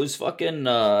 those fucking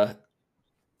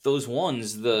those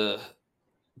ones, the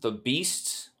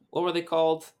beasts, what were they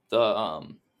called? The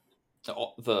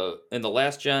in the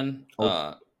last gen,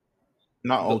 Not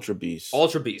the Ultra Beast.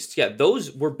 Ultra Beasts. Yeah,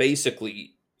 those were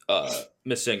basically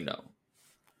Missigno,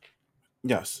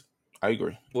 Yes, I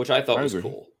agree. which I thought I was agree.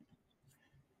 cool.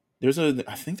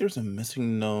 I think there's a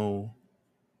Missing No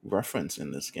reference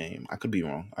in this game. I could be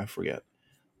wrong. I forget.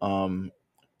 The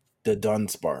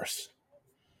Dunsparce.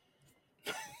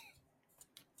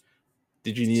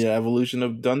 Did you need an evolution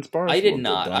of Dunsparce? I did Well, the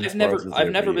not. Dunsparce is I've there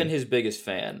for never been you. his biggest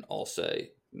fan, I'll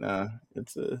say. Nah,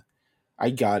 I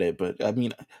got it, but I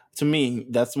mean, to me,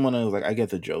 that's one of like I get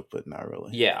the joke, but not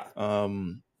really. Yeah.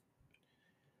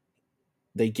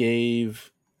 They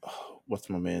gave what's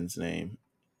my man's name?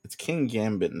 It's King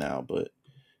Gambit now, but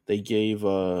they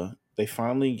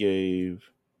finally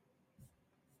gave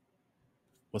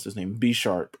what's his name? B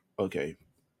Sharp. Okay.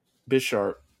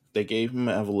 Bisharp. They gave him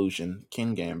an evolution,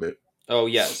 King Gambit. Oh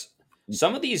yes.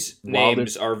 Some of these While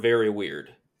names are very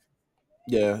weird.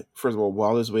 Yeah, first of all,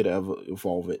 wildest way to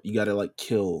evolve it, you gotta like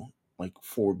kill like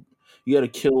you gotta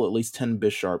kill at least 10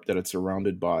 Bisharp that are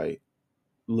surrounded by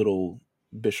little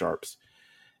Bisharps,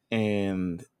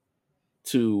 and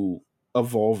to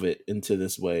evolve it into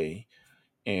this way.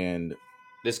 And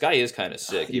This guy is kind of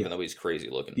sick, yeah, even though he's crazy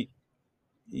looking.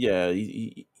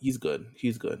 he's good.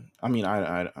 He's good. I mean,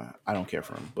 I don't care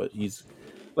for him, but he's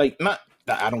like not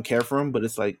that I don't care for him, but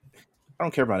it's like I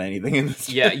don't care about anything in this.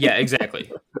 Yeah,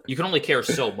 exactly. You can only care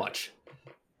so much.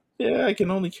 Yeah, I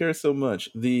can only care so much.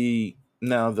 The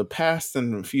past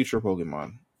and future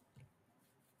Pokemon.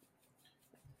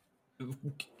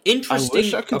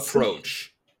 Interesting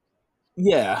approach.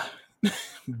 Yeah,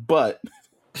 but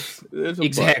there's a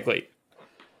exactly.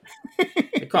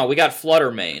 Come on, we got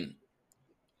Fluttermane.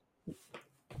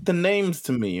 The names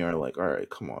to me are like, all right,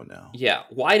 come on now. Yeah,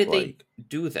 why did they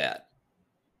do that?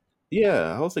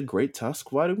 Yeah, I was like, Great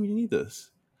Tusk. Why do we need this?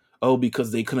 Oh,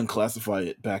 because they couldn't classify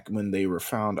it back when they were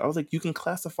found. I was like, you can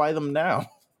classify them now.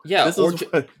 Yeah, or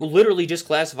literally just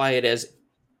classify it as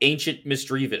Ancient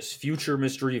Misdreavus, Future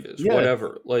Misdreavus,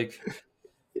 whatever. Like,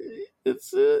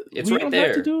 it's we right don't there.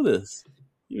 Have to do this.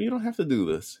 You don't have to do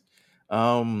this.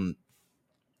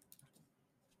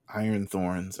 Iron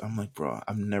Thorns. I'm like, bro,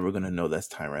 I'm never gonna know that's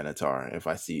Tyranitar if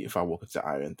I walk up to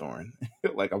Iron Thorn.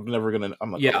 Like, I'm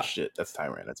like, oh shit, that's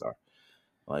Tyranitar.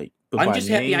 Like, I'm just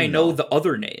happy I know the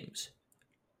other names.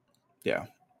 Yeah,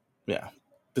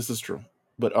 this is true.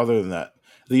 But other than that,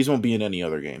 these won't be in any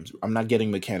other games. I'm not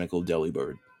getting Mechanical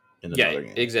Delibird in another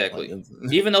game. Exactly.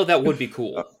 Like, even though that would be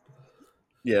cool.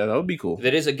 Yeah, that would be cool.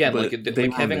 That is, again, like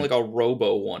having like a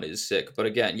Robo one is sick. But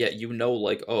again,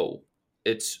 like, oh,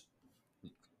 it's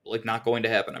like not going to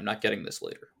happen. I'm not getting this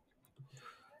later.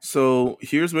 So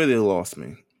here's where they lost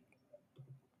me.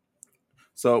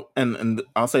 So and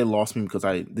I'll say lost me because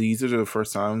these are the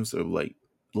first times of like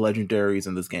legendaries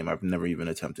in this game I've never even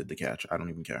attempted to catch. I don't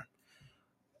even care.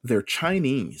 They're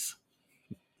Chinese.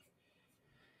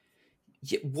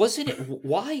 Yeah, wasn't it?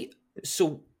 Why?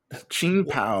 So Qing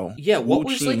Pao. Yeah, what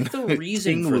was like the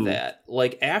reason for that?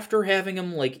 Like after having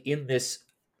them like in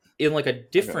like a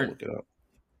different.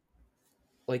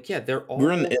 Like they're all.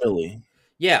 We're in Italy.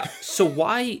 Yeah, so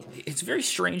why? It's a very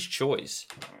strange choice.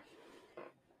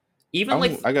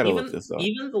 Even I gotta look this up.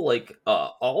 Even the like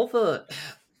all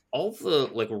the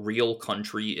like real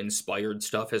country inspired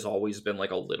stuff has always been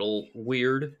like a little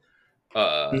weird.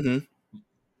 Not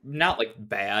like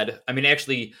bad. I mean,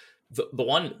 actually, the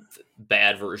one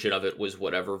bad version of it was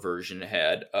whatever version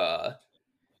had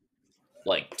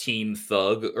like Team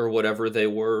Thug or whatever they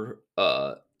were.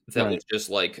 That was just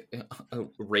like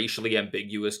racially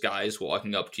ambiguous guys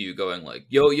walking up to you going like,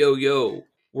 yo, yo, yo,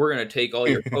 we're going to take all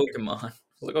your Pokemon.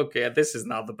 Like, okay, this is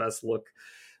not the best look.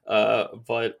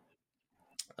 But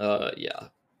yeah.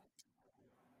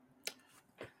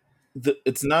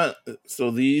 It's not,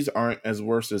 so these aren't as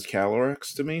worse as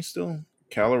Calyrex to me still.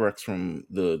 Calyrex from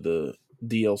the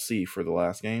DLC for the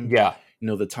last game. Yeah. You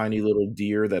know, the tiny little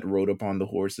deer that rode up on the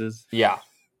horses? Yeah.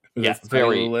 Yeah,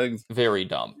 very, legs. Very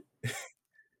dumb.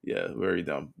 Yeah, very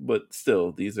dumb. But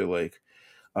still, these are like,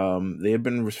 they have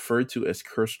been referred to as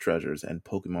cursed treasures and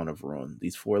Pokemon of Ruin.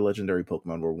 These 4 legendary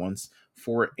Pokemon were once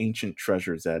 4 ancient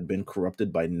treasures that had been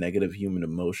corrupted by negative human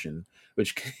emotion,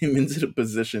 which came into the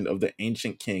position of the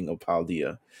ancient king of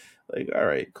Paldea. Like, all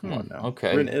right, come on now.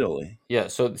 We're in Okay. Italy. Yeah,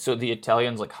 so the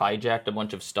Italians like hijacked a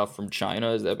bunch of stuff from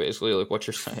China. Is that basically like what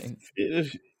you're saying?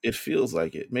 It feels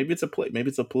like it. Maybe it's a maybe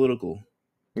it's a Yeah, political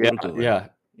thing. yeah,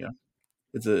 Yeah,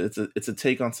 it's a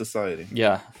take on society,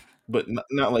 yeah. but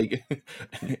not like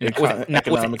Not with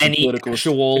economics and any political.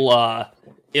 actual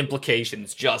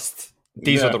implications. Just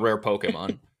these are Yeah, the rare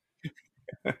Pokemon.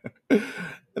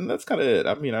 and that's kind of it.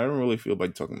 I mean, I don't really feel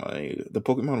like talking about the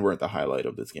Pokemon weren't the highlight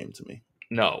of this game to me.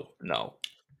 No, no.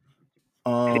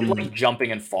 I did like Um,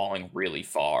 jumping and falling really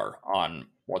far on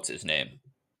what's his name,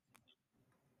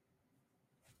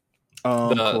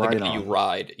 the guy you Koraidon,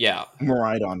 ride. Yeah, yeah,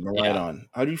 Miraidon.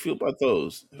 How do you feel about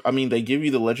those? I mean, they give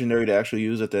you the legendary to actually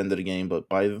use at the end of the game, but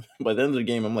by the end of the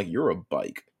game, I'm like, you're a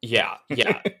bike. yeah,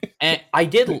 yeah. And I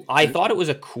thought it was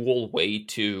a cool way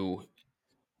to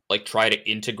like try to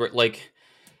integrate like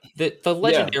the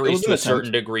Yeah, it legendaries was to an a certain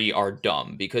attempt. degree are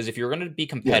dumb because if you're going to be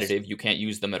Yes. competitive, you can't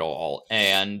use them at all.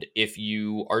 And if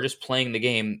you are just playing the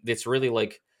game, it's really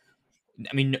like,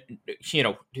 I mean, you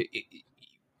know,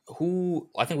 who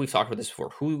I think we've talked about this before.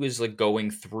 Who is like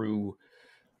going through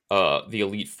the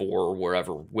Elite Four or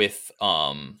wherever with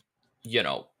you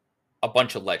know, a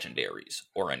bunch of legendaries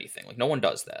or anything? Like no one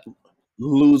does that.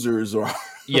 Losers or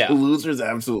Yeah, losers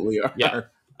absolutely yeah.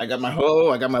 are. I got my Ho,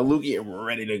 I got my Lugia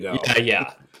ready to go. Yeah,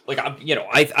 yeah. Like I'm, you know,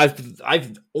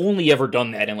 I've only ever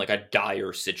done that in like a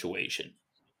dire situation.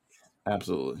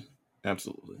 Absolutely.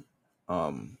 Absolutely.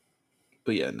 Um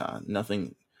but yeah,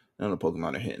 nothing, none of the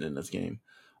Pokemon are hitting in this game.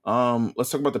 Let's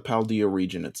talk about the Paldea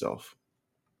region itself.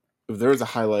 If there's a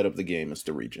highlight of the game, it's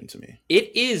the region to me.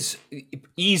 It is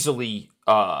easily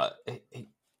the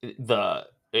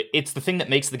it's the thing that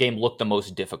makes the game look the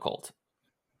most difficult.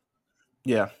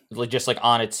 Yeah. Like just like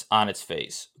on its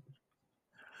face.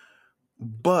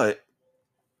 But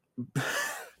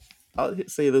I'll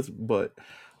say this, but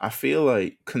I feel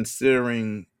like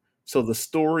considering so the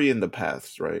story and the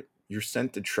paths, right? You're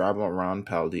sent to travel around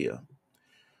Paldea.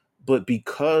 But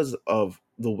because of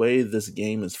the way this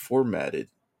game is formatted,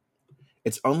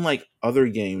 it's unlike other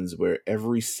games where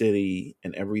every city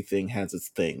and everything has its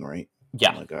thing, right? Oh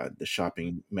Yeah. my god, the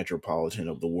shopping metropolitan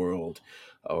of the world,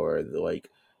 or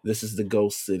this is the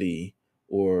ghost city,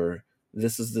 or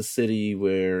this is the city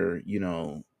where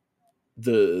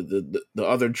the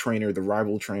other trainer, the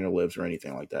rival trainer lives, or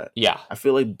anything like that. Yeah. I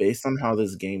feel like based on how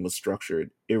this game was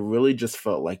structured, it really just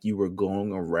felt like you were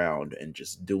going around and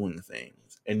just doing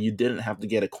things, and you didn't have to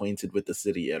get acquainted with the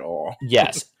city at all.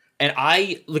 Yes. And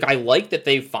I like that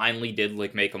they finally did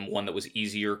like make them one that was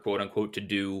easier, quote unquote, to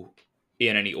do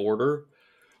in any order.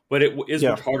 But it is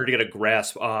Yeah, much harder to get a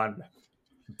grasp on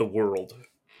the world.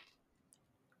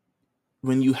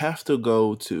 when you have to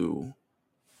go to,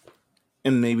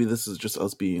 and maybe this is just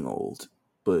us being old,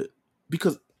 but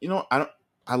because I don't.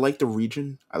 I like the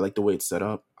region. I like the way it's set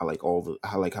up. I like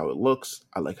how it looks.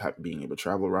 I like being able to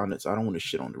travel around it. So I don't want to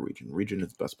shit on the region. Region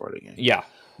is the best part of the game. Yeah.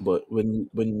 But when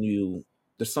you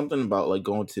there's something about like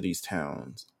going to these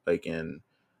towns, like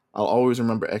I'll always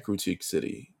remember Ekrutik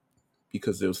City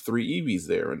because there was 3 EVs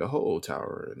there and the Ho-Oh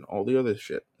Tower and all the other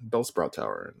shit, Bellsprout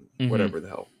Tower and Hmm. whatever the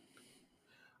hell.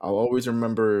 I'll always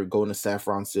remember going to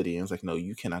Saffron City and it's like, no,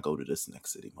 you cannot go to this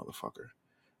next city, motherfucker.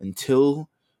 Until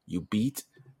you beat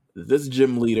this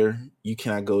gym leader, you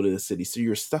cannot go to the city. So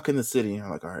you're stuck in the city and you're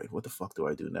like, all right, what the fuck do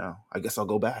I do now? I guess I'll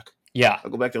go back. Yeah. I'll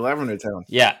go back to Lavender Town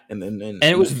Yeah. and then And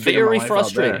it was figure my very life out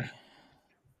frustrating. there.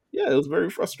 Yeah, it was very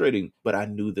frustrating, but I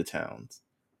knew the towns.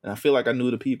 And I feel like I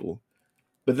knew the people.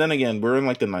 But then again, we're in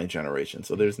like the 9th generation,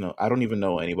 so I don't even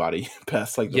know anybody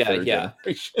past like the Yeah, third yeah.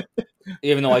 generation.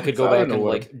 Even though I could So go I don't back know and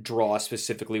what. like draw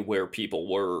specifically where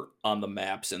people were on the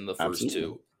maps in the first Absolutely,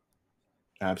 two.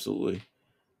 absolutely.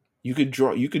 You could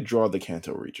draw the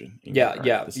Kanto region, and you're Yeah, like, all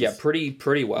right, yeah, yeah.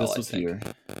 Pretty well, this I was think. here,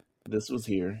 this was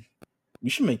here. We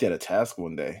should make that a task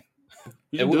one day.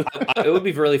 We should do It would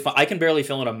be really fun. I can barely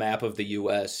fill in a map of the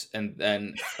U.S. and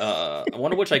then I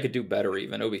wonder which I could do better.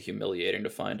 Even it would be humiliating to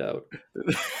find out.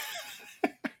 it.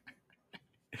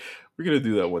 We're gonna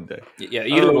do that one day. Yeah,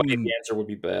 either way, the answer would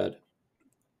be bad.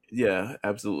 Yeah,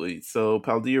 absolutely. So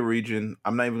Paldea region,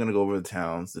 I'm not even gonna go over the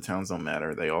towns. The towns don't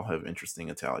matter. They all have interesting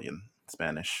Italian,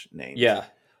 Spanish names. Yeah,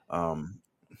 Um,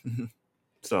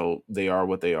 so they are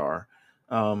what they are.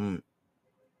 Um,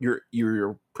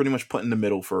 you're pretty much put in the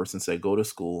middle first and say go to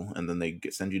school, and then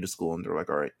send you to school, and they're like,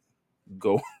 all right,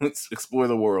 go explore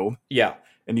the world, yeah.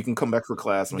 and you can come back for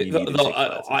class when you need to take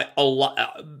classes. A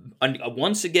lot.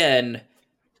 Once again,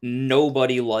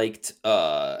 nobody liked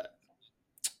the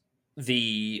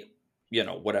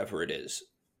whatever it is.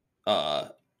 Uh,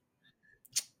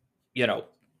 you know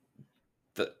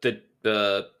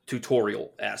the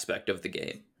tutorial aspect of the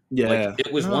game. Like, Yeah.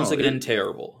 it was once No, again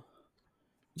terrible.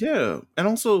 yeah. And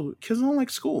also, kids don't like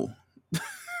school.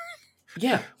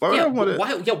 Yeah, Why would yeah. I want to?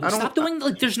 Why? Yeah, I stop don't. doing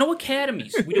like. There's no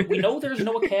academies. We know there's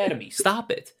no academy.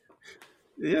 Stop it.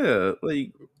 Yeah,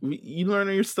 like you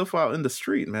learning your stuff out in the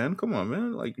street, man. Come on,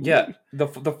 man. Like, Yeah, the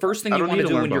first thing I you don't want need to to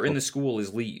do learn when you're about. in the school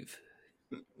is leave.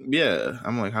 Yeah,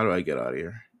 I'm like, how do I get out of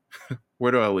here?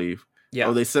 Where do I leave? Oh,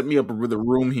 Yeah. they set me up with a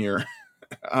room here.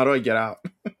 How do I get out?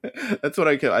 That's what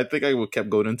I kept. I think I kept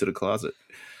going into the closet.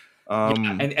 Yeah,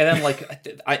 Um, and then like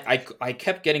I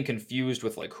kept getting confused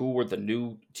with like who were the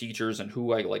new teachers and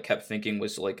who I like kept thinking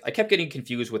was like I kept getting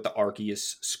confused with the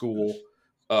Arceus school.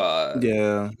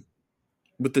 yeah,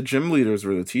 but the gym leaders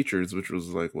were the teachers, which was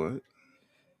like, what?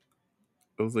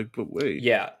 I was like, but wait,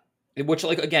 Yeah, which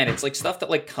like again, it's like stuff that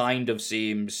like kind of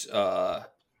seems you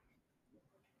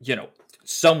know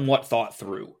somewhat thought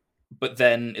through, but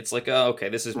then it's like oh, okay,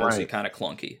 this is mostly right? kind of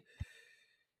clunky.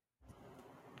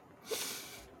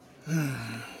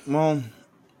 Well,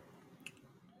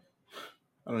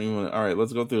 I don't even. All right,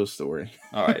 let's go through the story.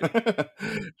 All right.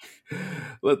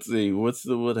 Let's see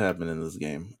what happened in this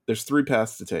game. There's 3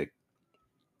 paths to take.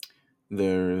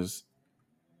 There's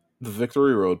the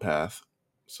Victory Road path.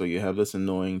 So you have this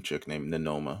annoying chick named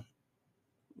Nanoma,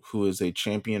 who is a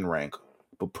champion rank,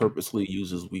 but purposely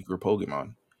uses weaker Pokemon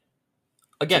to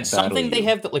Again, battle something they you.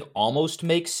 have that like almost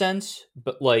makes sense,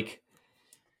 but like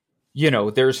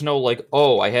there's no like,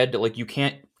 oh, I had to like you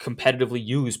can't competitively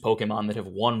use Pokemon that have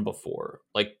won before.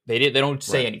 Like they don't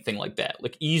say Right. anything like that.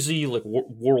 Like easy like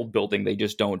world building they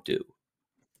just don't do.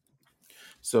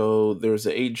 So there's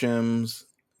the 8 gyms,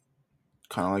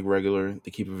 kind of like regular.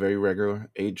 They keep it very regular.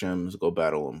 8 gyms, go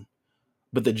battle them.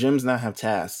 But the gyms now have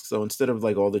tasks. So instead of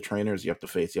like all the trainers you have to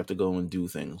face, you have to go and do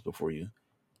things before you.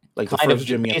 Like the Kind of first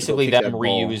gym, you have to go basically kick them that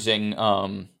ball.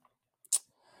 reusing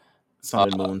Sun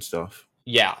and Moon stuff.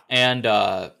 yeah, and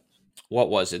what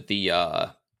was it?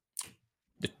 The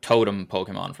totem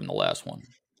Pokemon from the last one.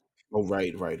 Oh,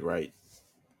 right.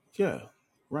 Yeah,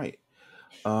 right.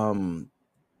 Um,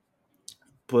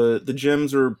 but the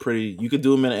gyms are pretty. You could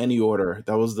do them in any order.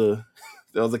 That was the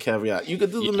caveat. You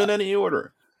could do them Yeah. in any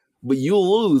order, but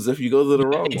you'll lose if you go to the Yeah,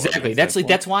 wrong one. exactly. That's That's my like point.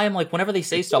 that's why I'm like whenever they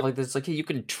say stuff like this, it's like hey, you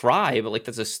can try, but like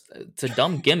it's a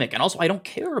dumb gimmick, and also I don't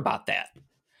care about that.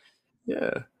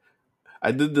 Yeah,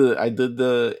 I did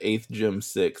the 8th gym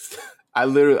 6th. I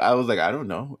was like, I don't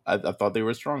know. I thought they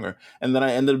were stronger, and then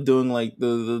I ended up doing like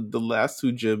the last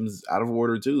 2 gyms out of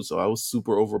order too. So I was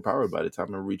super overpowered by the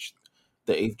time I reached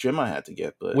the 8th gym I had to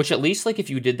get. But Which at least like if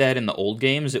you did that in the old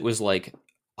games, it was like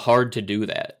hard to do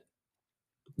that.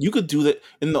 you could do that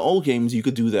in the old games. You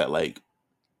could do that like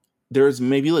there's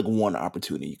maybe like one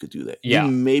opportunity you could do that. You Yeah.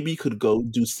 maybe could go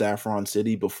do Saffron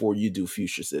City before you do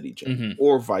Fuchsia City Gym, Hmm.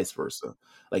 or vice versa.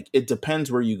 Like it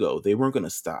depends where you go. They weren't going to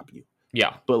stop you,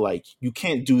 Yeah. but like you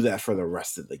can't do that for the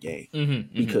rest of the game Hmm.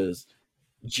 because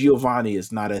Giovanni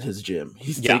is not at his gym.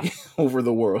 He's Yeah. taking over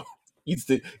the world. He's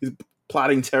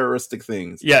plotting terroristic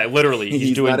things. Yeah, literally,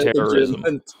 he's doing not at the terrorism.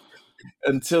 gym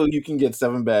until you can get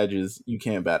 7 badges. You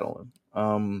can't battle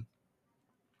him.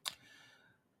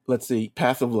 Let's see.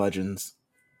 Path of Legends.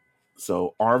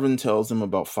 So Arvin tells him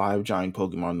about 5 giant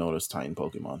Pokemon known as Titan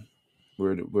Pokemon.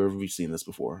 Where have we seen this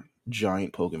before?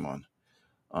 Giant Pokemon.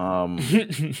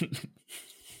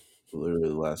 Literally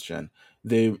last gen.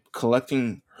 They're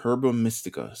collecting Herba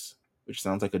Mysticas, which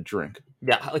sounds like a drink.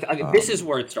 Yeah, like this is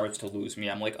where it starts to lose me.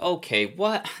 I'm like, okay,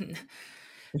 what?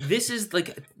 This is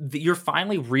like you're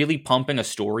finally really pumping a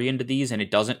story into these, and it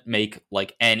doesn't make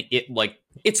like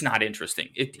it's not interesting.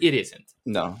 It isn't.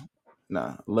 No.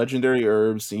 Nah. Legendary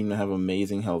herbs seem to have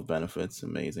amazing health benefits.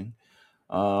 Amazing.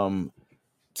 Um,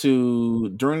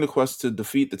 During the quest to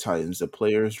defeat the Titans, the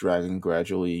player's dragon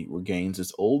gradually regains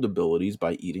its old abilities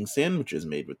by eating sandwiches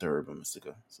made with the Herba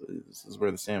Mystica. So this is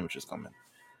where the sandwiches come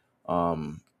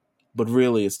in. But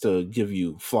really, it's to give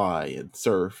you fly and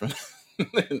surf and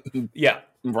Yeah.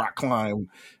 rock climb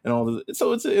and all this.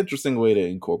 So it's an interesting way to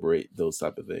incorporate those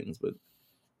type of things. But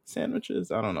sandwiches,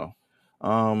 I don't know.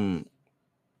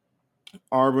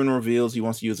 Arvin reveals he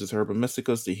wants to use his Herba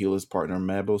Mysticas to heal his partner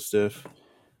Mabostiff.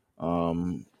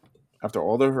 After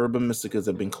all the Herba Mysticas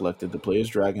have been collected, the player's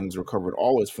dragon has recovered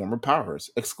all its former powers,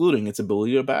 excluding its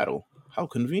ability to battle. How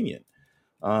convenient.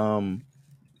 But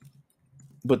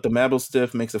the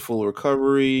Mabostiff makes a full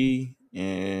recovery,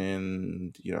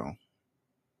 and,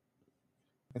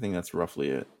 I think that's roughly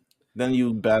it. Then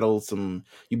you battle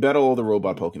all the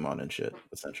robot Pokemon and shit,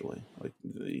 essentially. Like,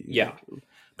 Yeah.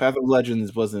 Path of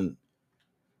Legends wasn't.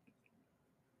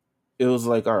 It was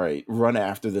like, all right, run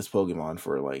after this Pokemon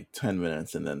for like 10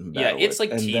 minutes and then Yeah, battle it's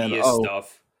it. like tedious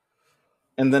stuff.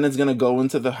 And then it's gonna go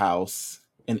into the house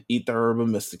and eat the herba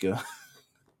mystica.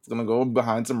 It's gonna go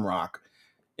behind some rock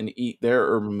and eat their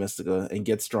herba mystica and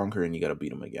get stronger, and you gotta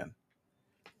beat them again.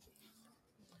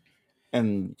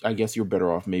 And I guess you're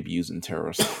better off maybe using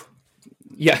terrorist,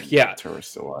 Yeah.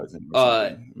 terrorizing or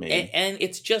something. Maybe. And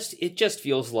it just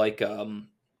feels like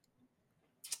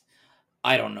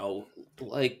I don't know,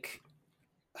 like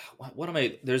what am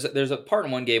I? There's a part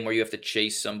in one game where you have to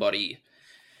chase somebody,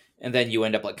 and then you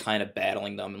end up like kind of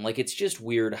battling them, and like it's just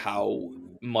weird how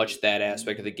much that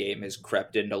aspect of the game has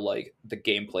crept into like the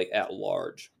gameplay at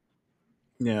large.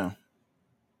 Yeah.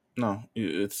 No,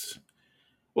 it's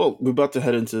well. We're about to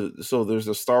head into. So there's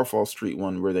a Starfall Street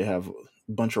one where they have a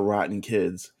bunch of rotten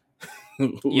kids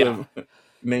who Yeah, have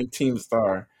named Team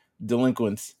Star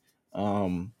delinquents,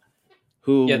 um,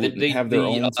 yeah. who have their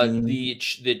own team.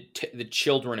 The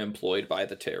children employed by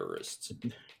the terrorists.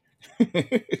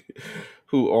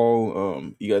 Who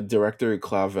all you got director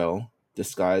Clavel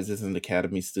disguised as an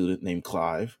academy student named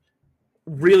Clive.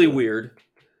 Really weird.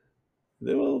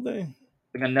 They Like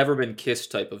a never been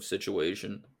kissed type of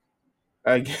situation.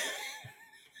 I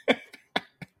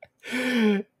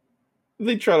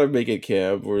they try to make it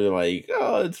camp where they're like,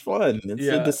 oh, it's fun. It's a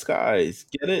Yeah. disguise.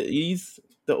 Get it? He's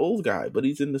the old guy, but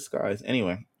he's in disguise.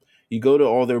 Anyway, you go to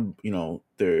all their,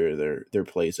 their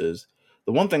places.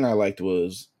 The one thing I liked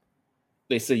was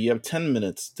they say you have 10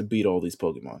 minutes to beat all these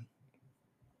Pokemon.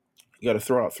 You got to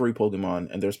throw out 3 Pokemon,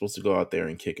 and they're supposed to go out there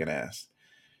and kick an ass.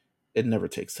 It never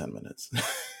takes 10 minutes.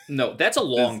 No, that's a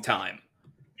long time.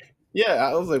 Yeah,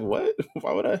 I was like, what?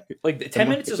 Why would I? Like 10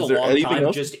 minutes is a Is there long anything time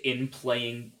else? just in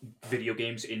playing video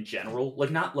games in general.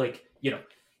 Like not like,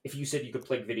 if you said you could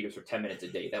play videos for 10 minutes a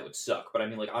day, that would suck. But I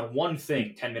mean like on one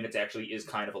thing, 10 minutes actually is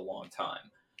kind of a long time.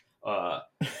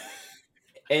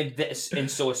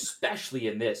 And so especially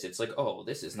in this, it's like, oh,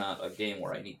 this is not a game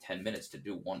where I need 10 minutes to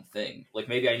do one thing. Like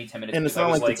maybe I need 10 minutes And because it's I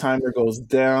not was like the timer goes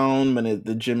down when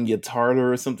the gym gets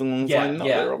harder or something. It's like, no,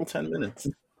 they're all 10 minutes.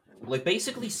 Like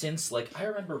basically since like I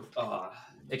remember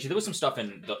actually there was some stuff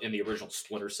in the original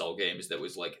Splinter Cell games that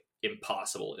was like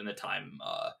impossible in the time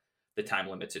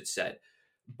limits it set.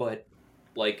 But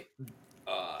like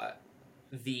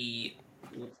the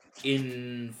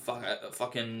in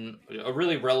fucking a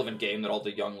really relevant game that all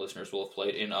the young listeners will have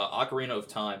played in Ocarina of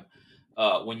Time,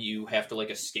 when you have to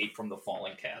like escape from the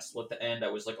falling castle at the end, I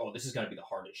was like, oh, this is gonna be the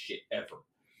hardest shit ever.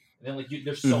 And then like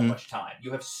there's so much time.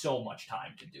 You have so much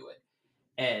time to do it.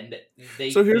 And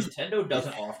Nintendo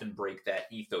doesn't often break that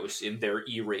ethos in their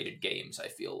E-rated games, I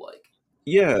feel like.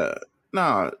 Yeah.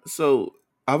 Nah, so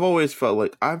I've always felt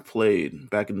like I've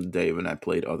played back in the day when I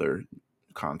played other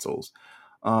consoles.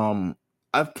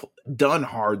 I've done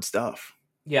hard stuff.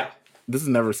 Yeah. This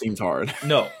never seems hard.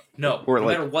 No. Or no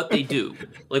like, matter what they do.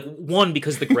 Like, one,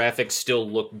 because the graphics still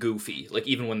look goofy, like,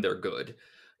 even when they're good.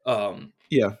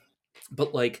 Yeah.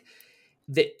 But, like,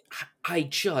 I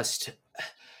just...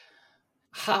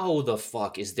 How the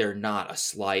fuck is there not a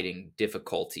sliding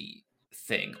difficulty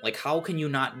thing? Like, how can you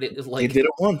not... Like, They did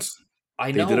it once.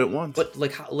 I They did know, it once. but,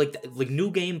 like, how, like New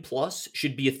Game Plus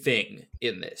should be a thing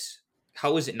in this.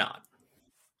 How is it not?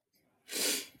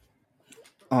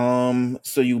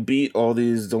 So you beat all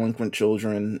these delinquent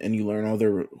children and you learn all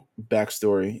their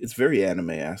backstory. It's very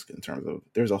anime-esque in terms of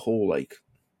there's a whole like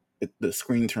the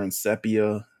screen turns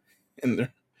sepia and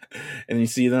and you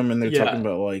see them and they're talking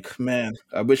about like, man,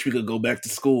 I wish we could go back to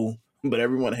school, but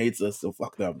everyone hates us, so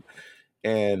fuck them.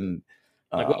 And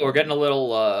like, well, we're getting a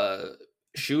little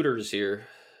shooters here.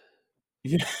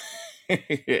 Yeah.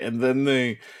 And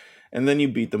then you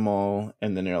beat them all,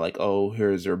 and then they're like, oh,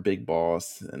 here's your big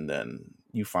boss, and then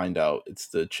you find out it's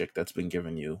the chick that's been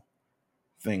giving you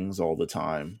things all the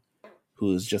time,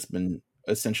 who has just been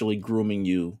essentially grooming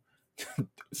you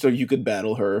so you could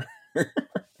battle her.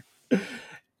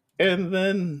 And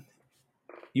then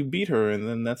you beat her, and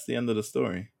then that's the end of the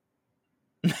story.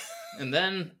 And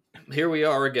then here we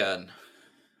are again.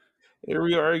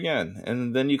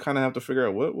 And then you kind of have to figure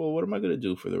out what am I going to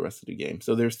do for the rest of the game.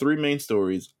 So there's 3 main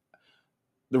stories.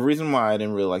 The reason why I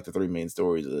didn't really like the 3 main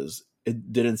stories is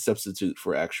it didn't substitute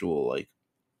for actual like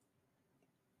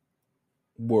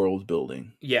world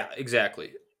building. Yeah,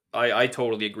 exactly. I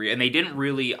totally agree. And they didn't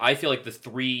really... I feel like the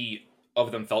 3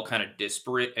 of them felt kind of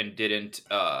disparate and didn't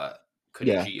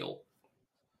congeal.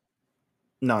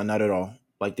 No, not at all.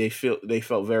 Like they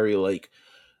felt very like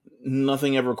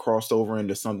nothing ever crossed over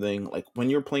into something. Like when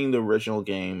you're playing the original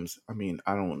games, I mean,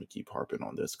 I don't want to keep harping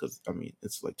on this because I mean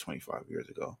it's like 25 years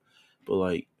ago, but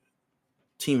like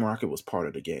Team Rocket was part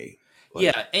of the game. Like,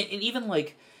 yeah, and even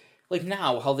like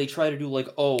now how they try to do like,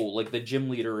 oh, like the gym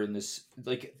leader in this,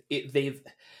 like they've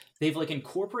like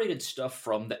incorporated stuff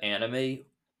from the anime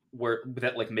where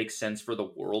that like makes sense for the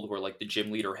world, where like the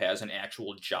gym leader has an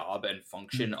actual job and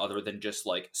function other than just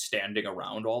like standing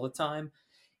around all the time,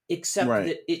 except Right.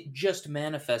 that it just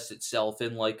manifests itself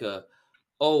in like a,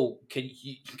 oh, can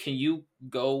you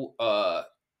go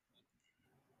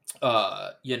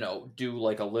do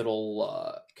like a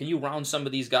little can you round some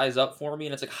of these guys up for me?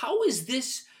 And it's like, how is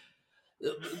this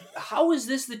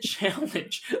the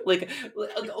challenge? Like,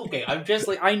 okay, I'm just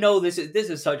like, I know this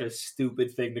is such a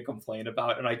stupid thing to complain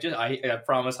about, and I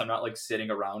promise I'm not like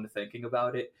sitting around thinking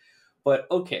about it. But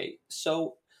okay,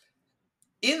 so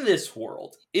in this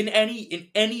world, in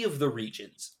any of the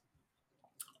regions,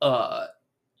 uh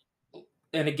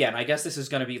and again, I guess this is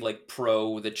going to be like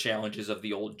pro the challenges of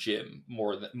the old gym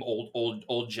more than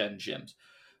old gen gyms.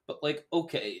 But like,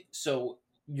 okay, so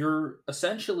you're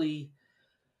essentially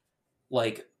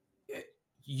like,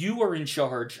 you are in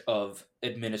charge of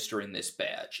administering this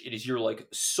badge. It is your like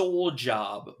sole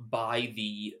job by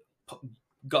the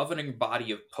governing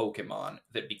body of Pokemon,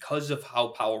 that because of how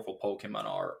powerful Pokemon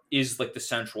are, is like the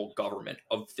central government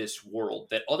of this world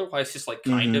that otherwise is like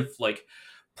kind Mm-hmm. of like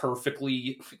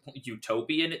perfectly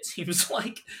utopian, it seems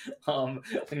like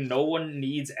no one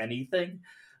needs anything,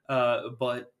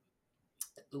 but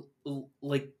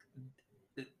like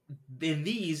in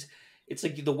these, it's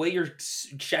like the way you're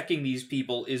checking these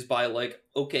people is by like,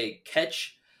 okay,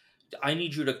 catch, I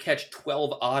need you to catch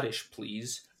 12 oddish,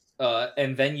 please.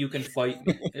 And then you can fight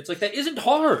me. It's like, that isn't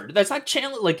hard. That's not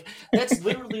challenge. Like, that's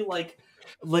literally like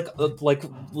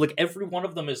every one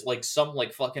of them is like some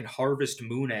like fucking Harvest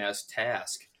Moon ass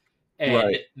task, and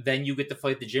Right. then you get to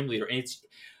fight the gym leader. And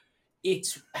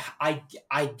it's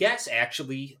I guess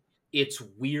actually it's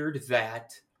weird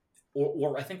that,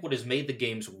 or I think what has made the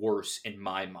games worse in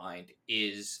my mind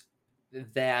is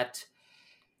that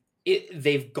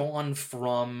they've gone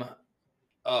from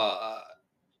uh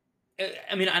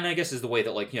I mean, and I guess is the way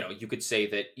that, like, you could say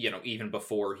that, even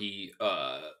before he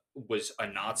was a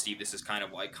Nazi, this is kind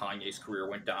of why Kanye's career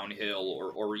went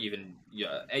downhill, or even,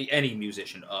 yeah, any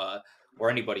musician, or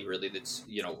anybody really that's,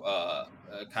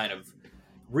 kind of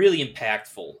really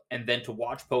impactful. And then to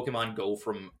watch Pokemon go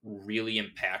from really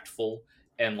impactful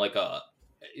and like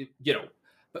you know,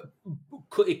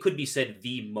 it could be said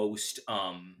the most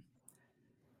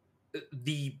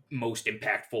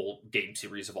impactful game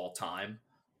series of all time.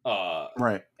 Uh,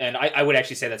 Right. and I would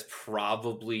actually say that's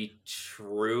probably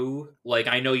true. Like,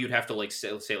 I know you'd have to like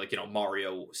say like,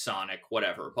 Mario, Sonic,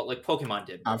 whatever, but like Pokemon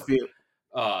did I more. feel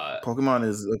Uh, Pokemon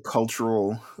is a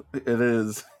cultural. It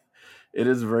is. It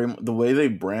is very the way they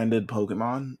branded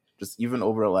Pokemon. Just even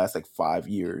over the last like 5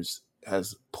 years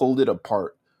has pulled it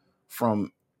apart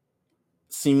from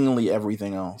seemingly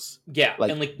everything else. yeah, and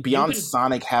Like like you beyond can,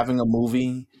 Sonic having a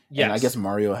movie, and I guess yes,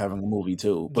 Mario having a movie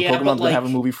too. But yeah, but Pokemon's been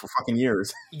having a like movie for fucking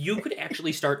years. you could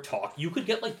actually start talk. You could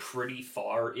get like pretty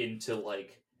far into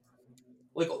like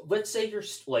let's say you're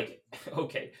like,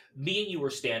 okay, me and you are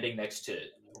standing next to,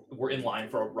 we're in line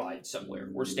for a ride somewhere,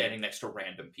 we're standing next to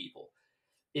random people.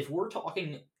 If we're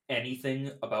talking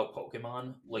anything about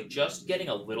Pokemon, like just getting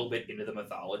a little bit into the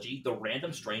mythology, the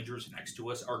random strangers next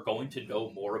to us are going to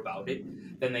know more about it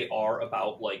than they are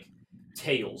about like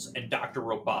Tails and Dr.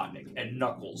 Robotnik and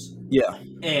Knuckles Yeah.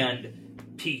 and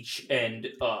Peach and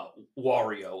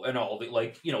Wario and all the,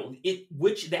 like,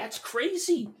 which that's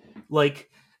crazy. Like,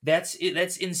 that's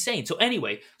insane. So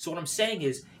anyway, so what I'm saying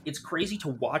is it's crazy to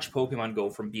watch Pokemon go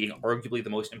from being arguably the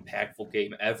most impactful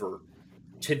game ever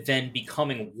to then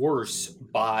becoming worse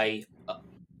by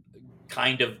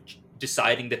kind of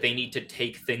deciding that they need to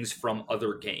take things from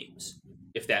other games,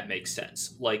 if that makes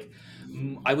sense. Like,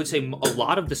 I would say a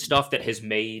lot of the stuff that has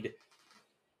made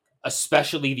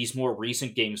especially these more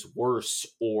recent games worse,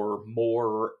 or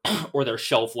more or their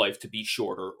shelf life to be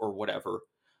shorter or whatever,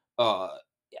 uh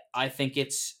I think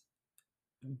it's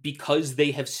because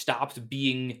they have stopped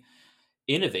being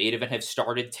innovative and have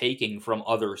started taking from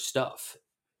other stuff.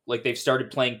 Like, they've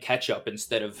started playing catch up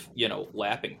instead of,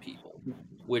 lapping people,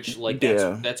 which, like, that's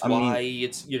Yeah. that's I why mean,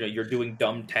 it's, you're doing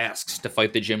dumb tasks to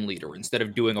fight the gym leader instead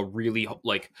of doing a really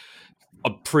like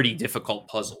a pretty difficult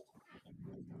puzzle.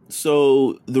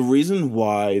 so the reason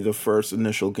why the first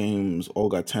initial games all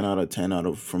got 10 out of 10 out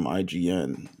of from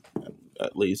IGN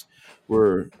at least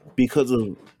were because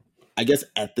of, I guess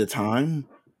at the time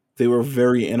they were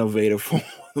very innovative for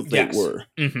what they Yes. were.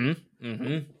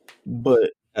 Mm-hmm.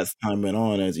 But as time went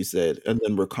on, as you said, and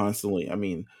then we're constantly, I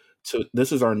mean, so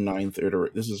this is our ninth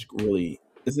this is really,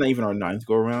 it's not even our ninth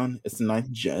go around, it's the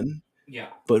ninth gen, Yeah.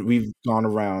 but we've gone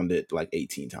around it like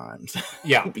 18 times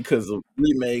Yeah. because of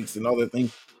remakes and other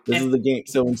things. This And is the game.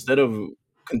 So instead of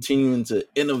continuing to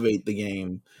innovate the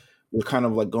game, we're kind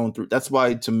of like going through. That's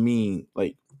why, to me,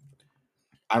 like,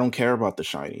 I don't care about the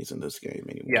shinies in this game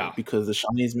anymore Yeah. because the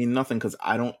shinies mean nothing because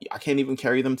I can't even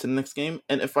carry them to the next game.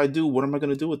 And if I do, what am I going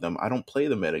to do with them? I don't play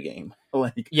the meta game.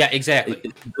 Like, Yeah, exactly.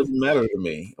 it doesn't matter to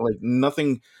me. Like,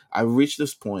 nothing. I reached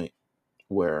this point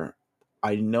where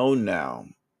I know now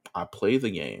I play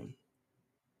the game,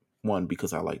 one,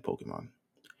 because I like Pokemon,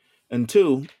 and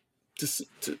two,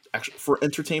 to actually for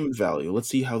entertainment value. Let's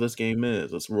see how this game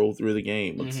is. Let's roll through the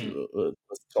game. Mm-hmm.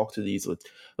 Let's talk to these.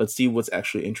 Let's see what's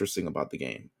actually interesting about the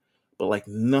game. But like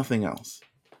nothing else.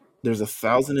 There's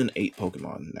 1,008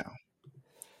 Pokemon now.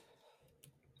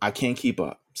 I can't keep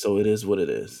up, so it is what it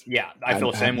is. Yeah, I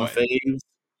feel the have same my way. faves.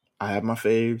 I have my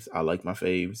faves. I like my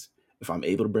faves. If I'm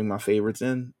able to bring my favorites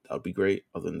in, that would be great.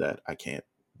 Other than that, I can't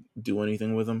do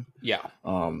anything with them. Yeah,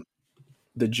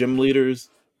 The gym leaders,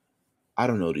 I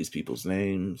don't know these people's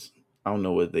names. I don't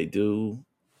know what they do.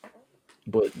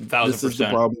 But this is the 1,000%.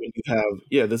 problem when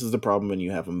you have this is the problem when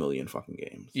you have a million fucking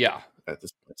games Yeah. at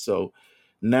this point. So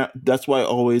now that's why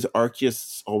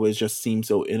Arceus always just seemed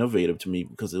so innovative to me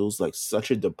because it was like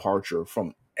such a departure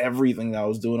from everything that I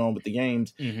was doing on with the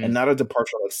games Mm-hmm. and not a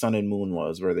departure like Sun and Moon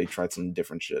was where they tried some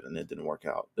different shit and it didn't work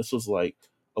out. This was like,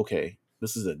 okay,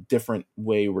 this is a different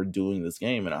way we're doing this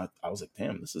game and I was like,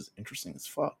 damn, this is interesting as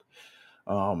fuck.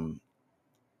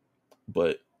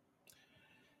 But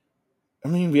I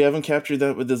mean, we haven't captured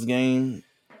that with this game.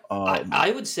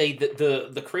 I would say that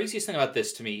the craziest thing about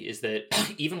this to me is that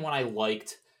even when I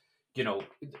liked, you know,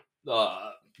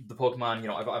 the Pokemon,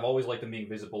 I've always liked them being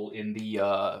visible in the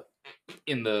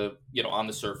on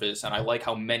the surface, and I like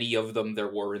how many of them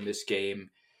there were in this game.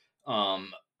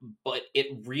 But it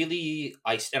really,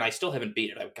 I still haven't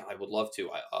beat it. I would love to.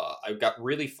 I got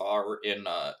really far in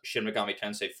Shin Megami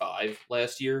Tensei 5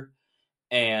 last year,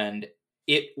 and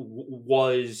it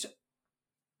was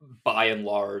by and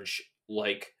large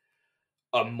like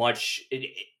a much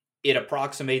it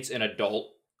approximates an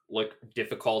adult like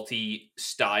difficulty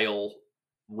style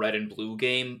red and blue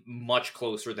game much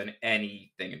closer than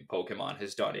anything in Pokemon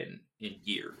has done in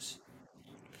years.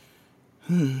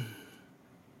 And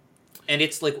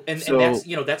it's like and so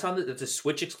that's that's a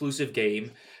Switch exclusive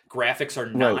game. Graphics are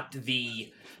right. not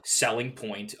the selling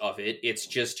point of it. It's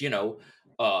just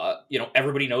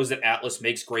everybody knows that Atlas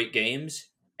makes great games,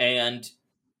 and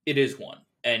it is one.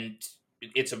 And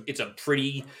it's a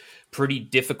pretty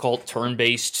difficult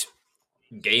turn-based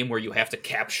game where you have to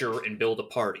capture and build a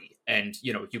party, and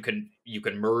you can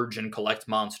merge and collect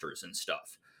monsters and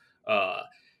stuff. uh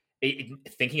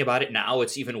Thinking about it now,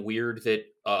 it's even weird that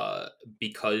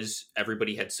because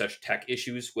everybody had such tech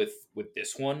issues with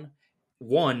this one,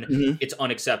 Mhm. it's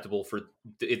unacceptable for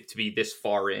it to be this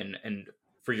far in and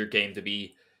for your game to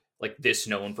be like this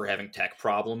known for having tech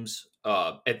problems,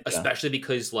 Yeah. especially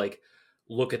because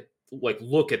look at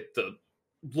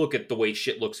the way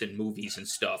shit looks in movies and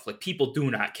stuff. Like, people do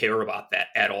not care about that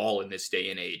at all in this day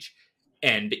and age,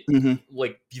 and Mhm.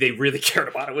 like they really cared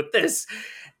about it with this.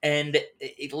 And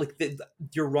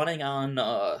you're running on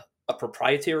a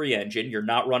proprietary engine. You're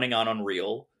not running on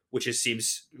Unreal, which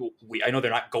seems I know they're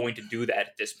not going to do that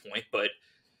at this point, but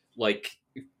like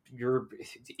you're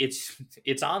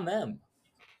it's on them.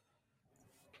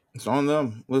 It's on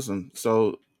them. Listen,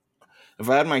 so if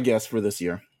I had my guess for this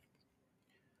year,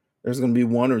 there's going to be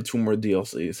one or two more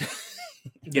DLCs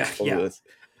Yeah, of yeah. this.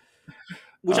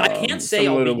 Which I can't say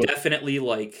I'll Similar to be what definitely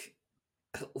like.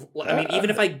 I mean, even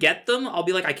uh, if I get them, I'll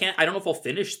be like, I can't. I don't know if I'll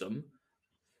finish them.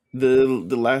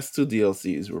 the last two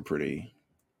DLCs were pretty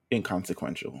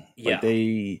inconsequential. Like Yeah,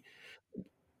 they,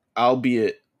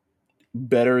 albeit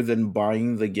better than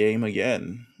buying the game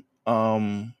again.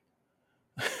 Um,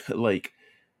 like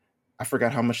I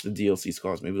forgot how much the DLCs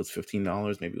cost. Maybe it was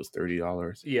 $15. Maybe it was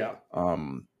 $30. yeah.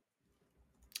 Um,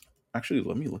 actually,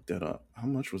 let me look that up. How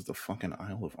much was the fucking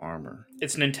Isle of Armor?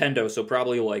 It's Nintendo, so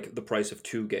probably like the price of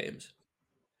 2 games.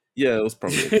 Yeah, it was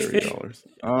probably like $30.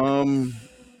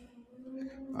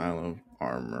 Isle of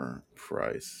Armor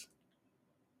price.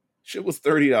 Shit was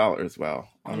 $30. Wow.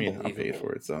 I mean, I paid Unbelievable.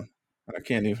 for it, so I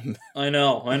can't even. I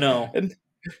know. I know. And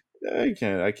I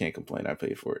can't complain. I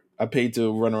paid for it. I paid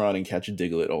to run around and catch a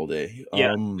Diglett all day.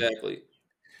 Yeah, exactly.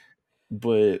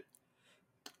 But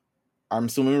I'm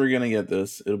assuming we're gonna get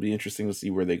this. It'll be interesting to see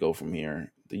where they go from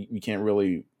here. We can't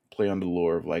really play on the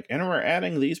lore of like, and we're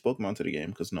adding these Pokemon to the game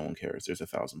because no one cares. There's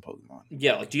 1,000 Pokemon.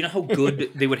 Yeah, like, do you know how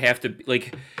good they would have to be?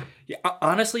 Like, yeah,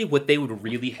 honestly, what they would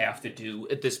really have to do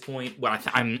at this point, when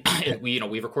I'm,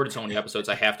 we've recorded so many episodes,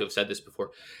 I have to have said this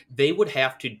before. They would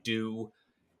have to do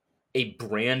a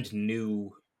brand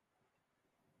new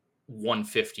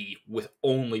 150 with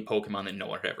only Pokemon that no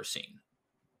one had ever seen.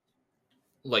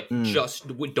 Like, Mm, just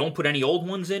don't put any old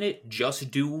ones in it. Just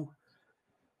do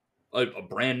a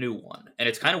brand new one, and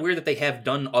it's kind of weird that they have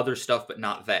done other stuff but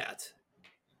not that.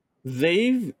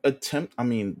 They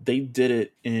did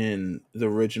it in the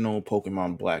original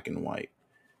Pokemon Black and White,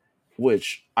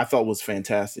 which I thought was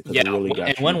fantastic because it Yeah, really and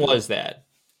got you when to. was that?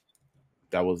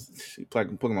 That was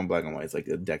Pokemon Black and White. It's like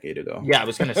a decade ago. Yeah, I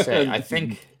was gonna say. I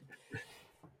think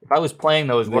if I was playing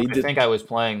those, They I did think I was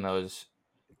playing those.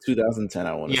 2010,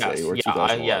 I want to say, Yes, or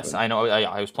yeah, yes, 2011. I know.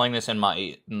 I was playing this in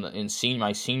my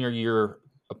senior year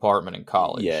apartment in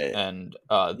college, Yeah, and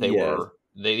yeah.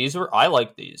 these were I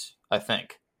like these. I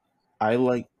think. I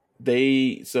like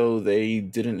they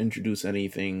didn't introduce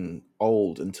anything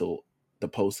old until the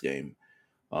post game.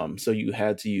 So you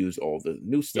had to use all the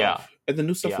new Yeah, stuff, and the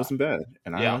new stuff yeah, wasn't bad,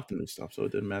 and I yeah, liked the new stuff, so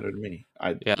it didn't matter to me.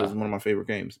 It was yeah, one of my favorite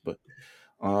games. But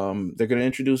they're gonna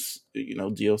introduce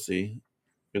DLC.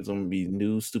 There's gonna be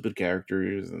new stupid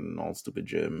characters and all stupid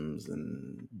gyms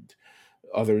and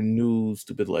other new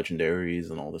stupid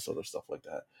legendaries and all this other stuff like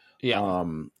that. yeah.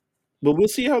 Um, but we'll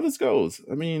see how this goes.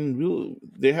 I mean,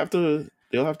 they'll have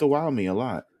to wow me a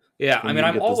lot Yeah, for I me mean, to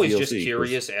I'm get this always just DLC because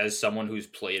curious as someone who's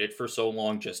played it for so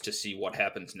long, just to see what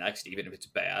happens next, even if it's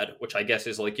bad. Which I guess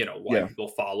is like why yeah, people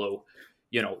follow,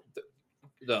 you know,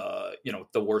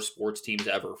 the worst sports teams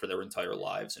ever for their entire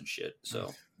lives and shit.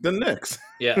 So the Knicks.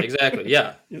 yeah, exactly.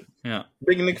 Yeah, yeah.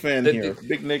 Big Nick fan here.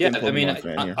 Big Nick Yeah, and I mean, Pokemon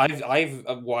fan here.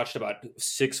 I've watched about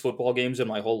 6 football games in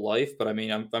my whole life, but I mean,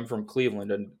 I'm from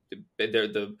Cleveland, and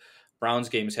the Browns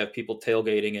games have people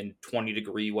tailgating in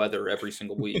 20-degree weather every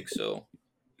single week. So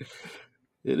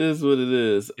It is what it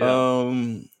is. yeah,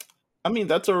 I mean,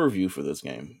 that's our review for this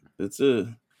game. It's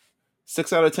a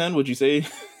 6 out of 10. Would you say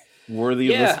worthy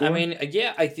of this yeah. I score? mean,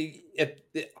 yeah. I think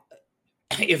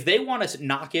if they want to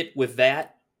knock it with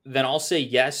that, then I'll say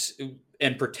yes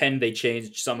and pretend they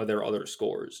changed some of their other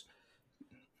scores.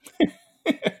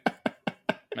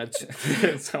 That's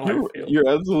that's how I feel. You're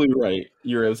absolutely right.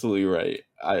 You're absolutely right.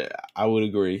 I would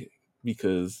agree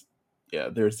because yeah,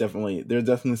 there's definitely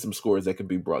some scores that could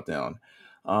be brought down.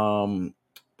 Um,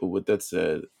 but with that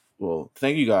said, well,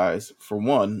 thank you guys for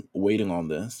one waiting on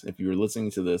this. If you were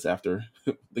listening to this after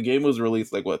the game was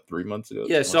released, like what 3 months ago,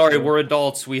 Yeah, 2 months sorry, ago. we're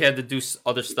adults. We had to do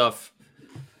other stuff.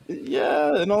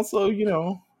 Yeah, and also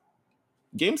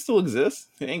games still exist.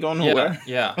 It ain't going Yeah, nowhere.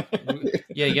 yeah,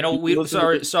 yeah. You can We listen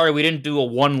to sorry we didn't do a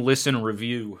one listen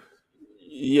review.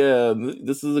 Yeah,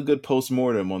 this is a good post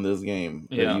mortem on this game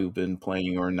that Yeah, you've been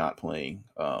playing or not playing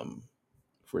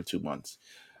for 2 months.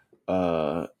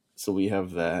 Uh, so we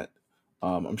have that.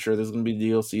 I'm sure there's gonna be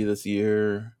DLC this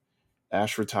year.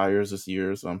 Ash retires this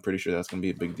year, so I'm pretty sure that's gonna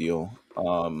be a big deal.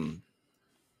 I'm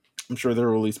sure they'll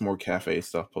release more cafe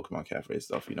stuff, Pokemon Cafe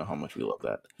stuff. You know how much we love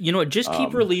that. just keep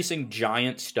Um, releasing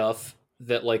giant stuff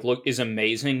that look is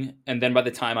amazing, and then by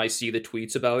the time I see the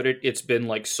tweets about it, it's been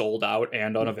like sold out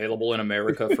and unavailable in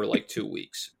America for like 2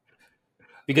 weeks.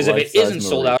 Because if Life it size isn't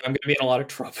sold Murray, out, I'm gonna be in a lot of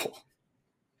trouble.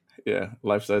 yeah,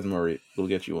 life size Murray, we'll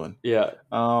get you one. Yeah.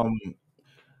 Um,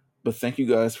 but thank you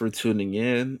guys for tuning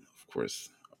in. Of course,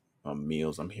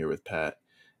 Meelz. I'm here with Pat,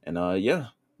 and yeah,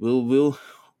 we'll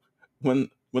when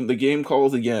the game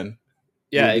calls again,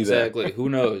 Yeah, we'll be there. exactly. Who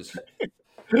knows?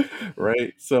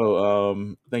 Right.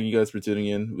 So thank you guys for tuning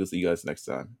in. We'll see you guys next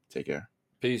time. Take care.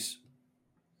 Peace.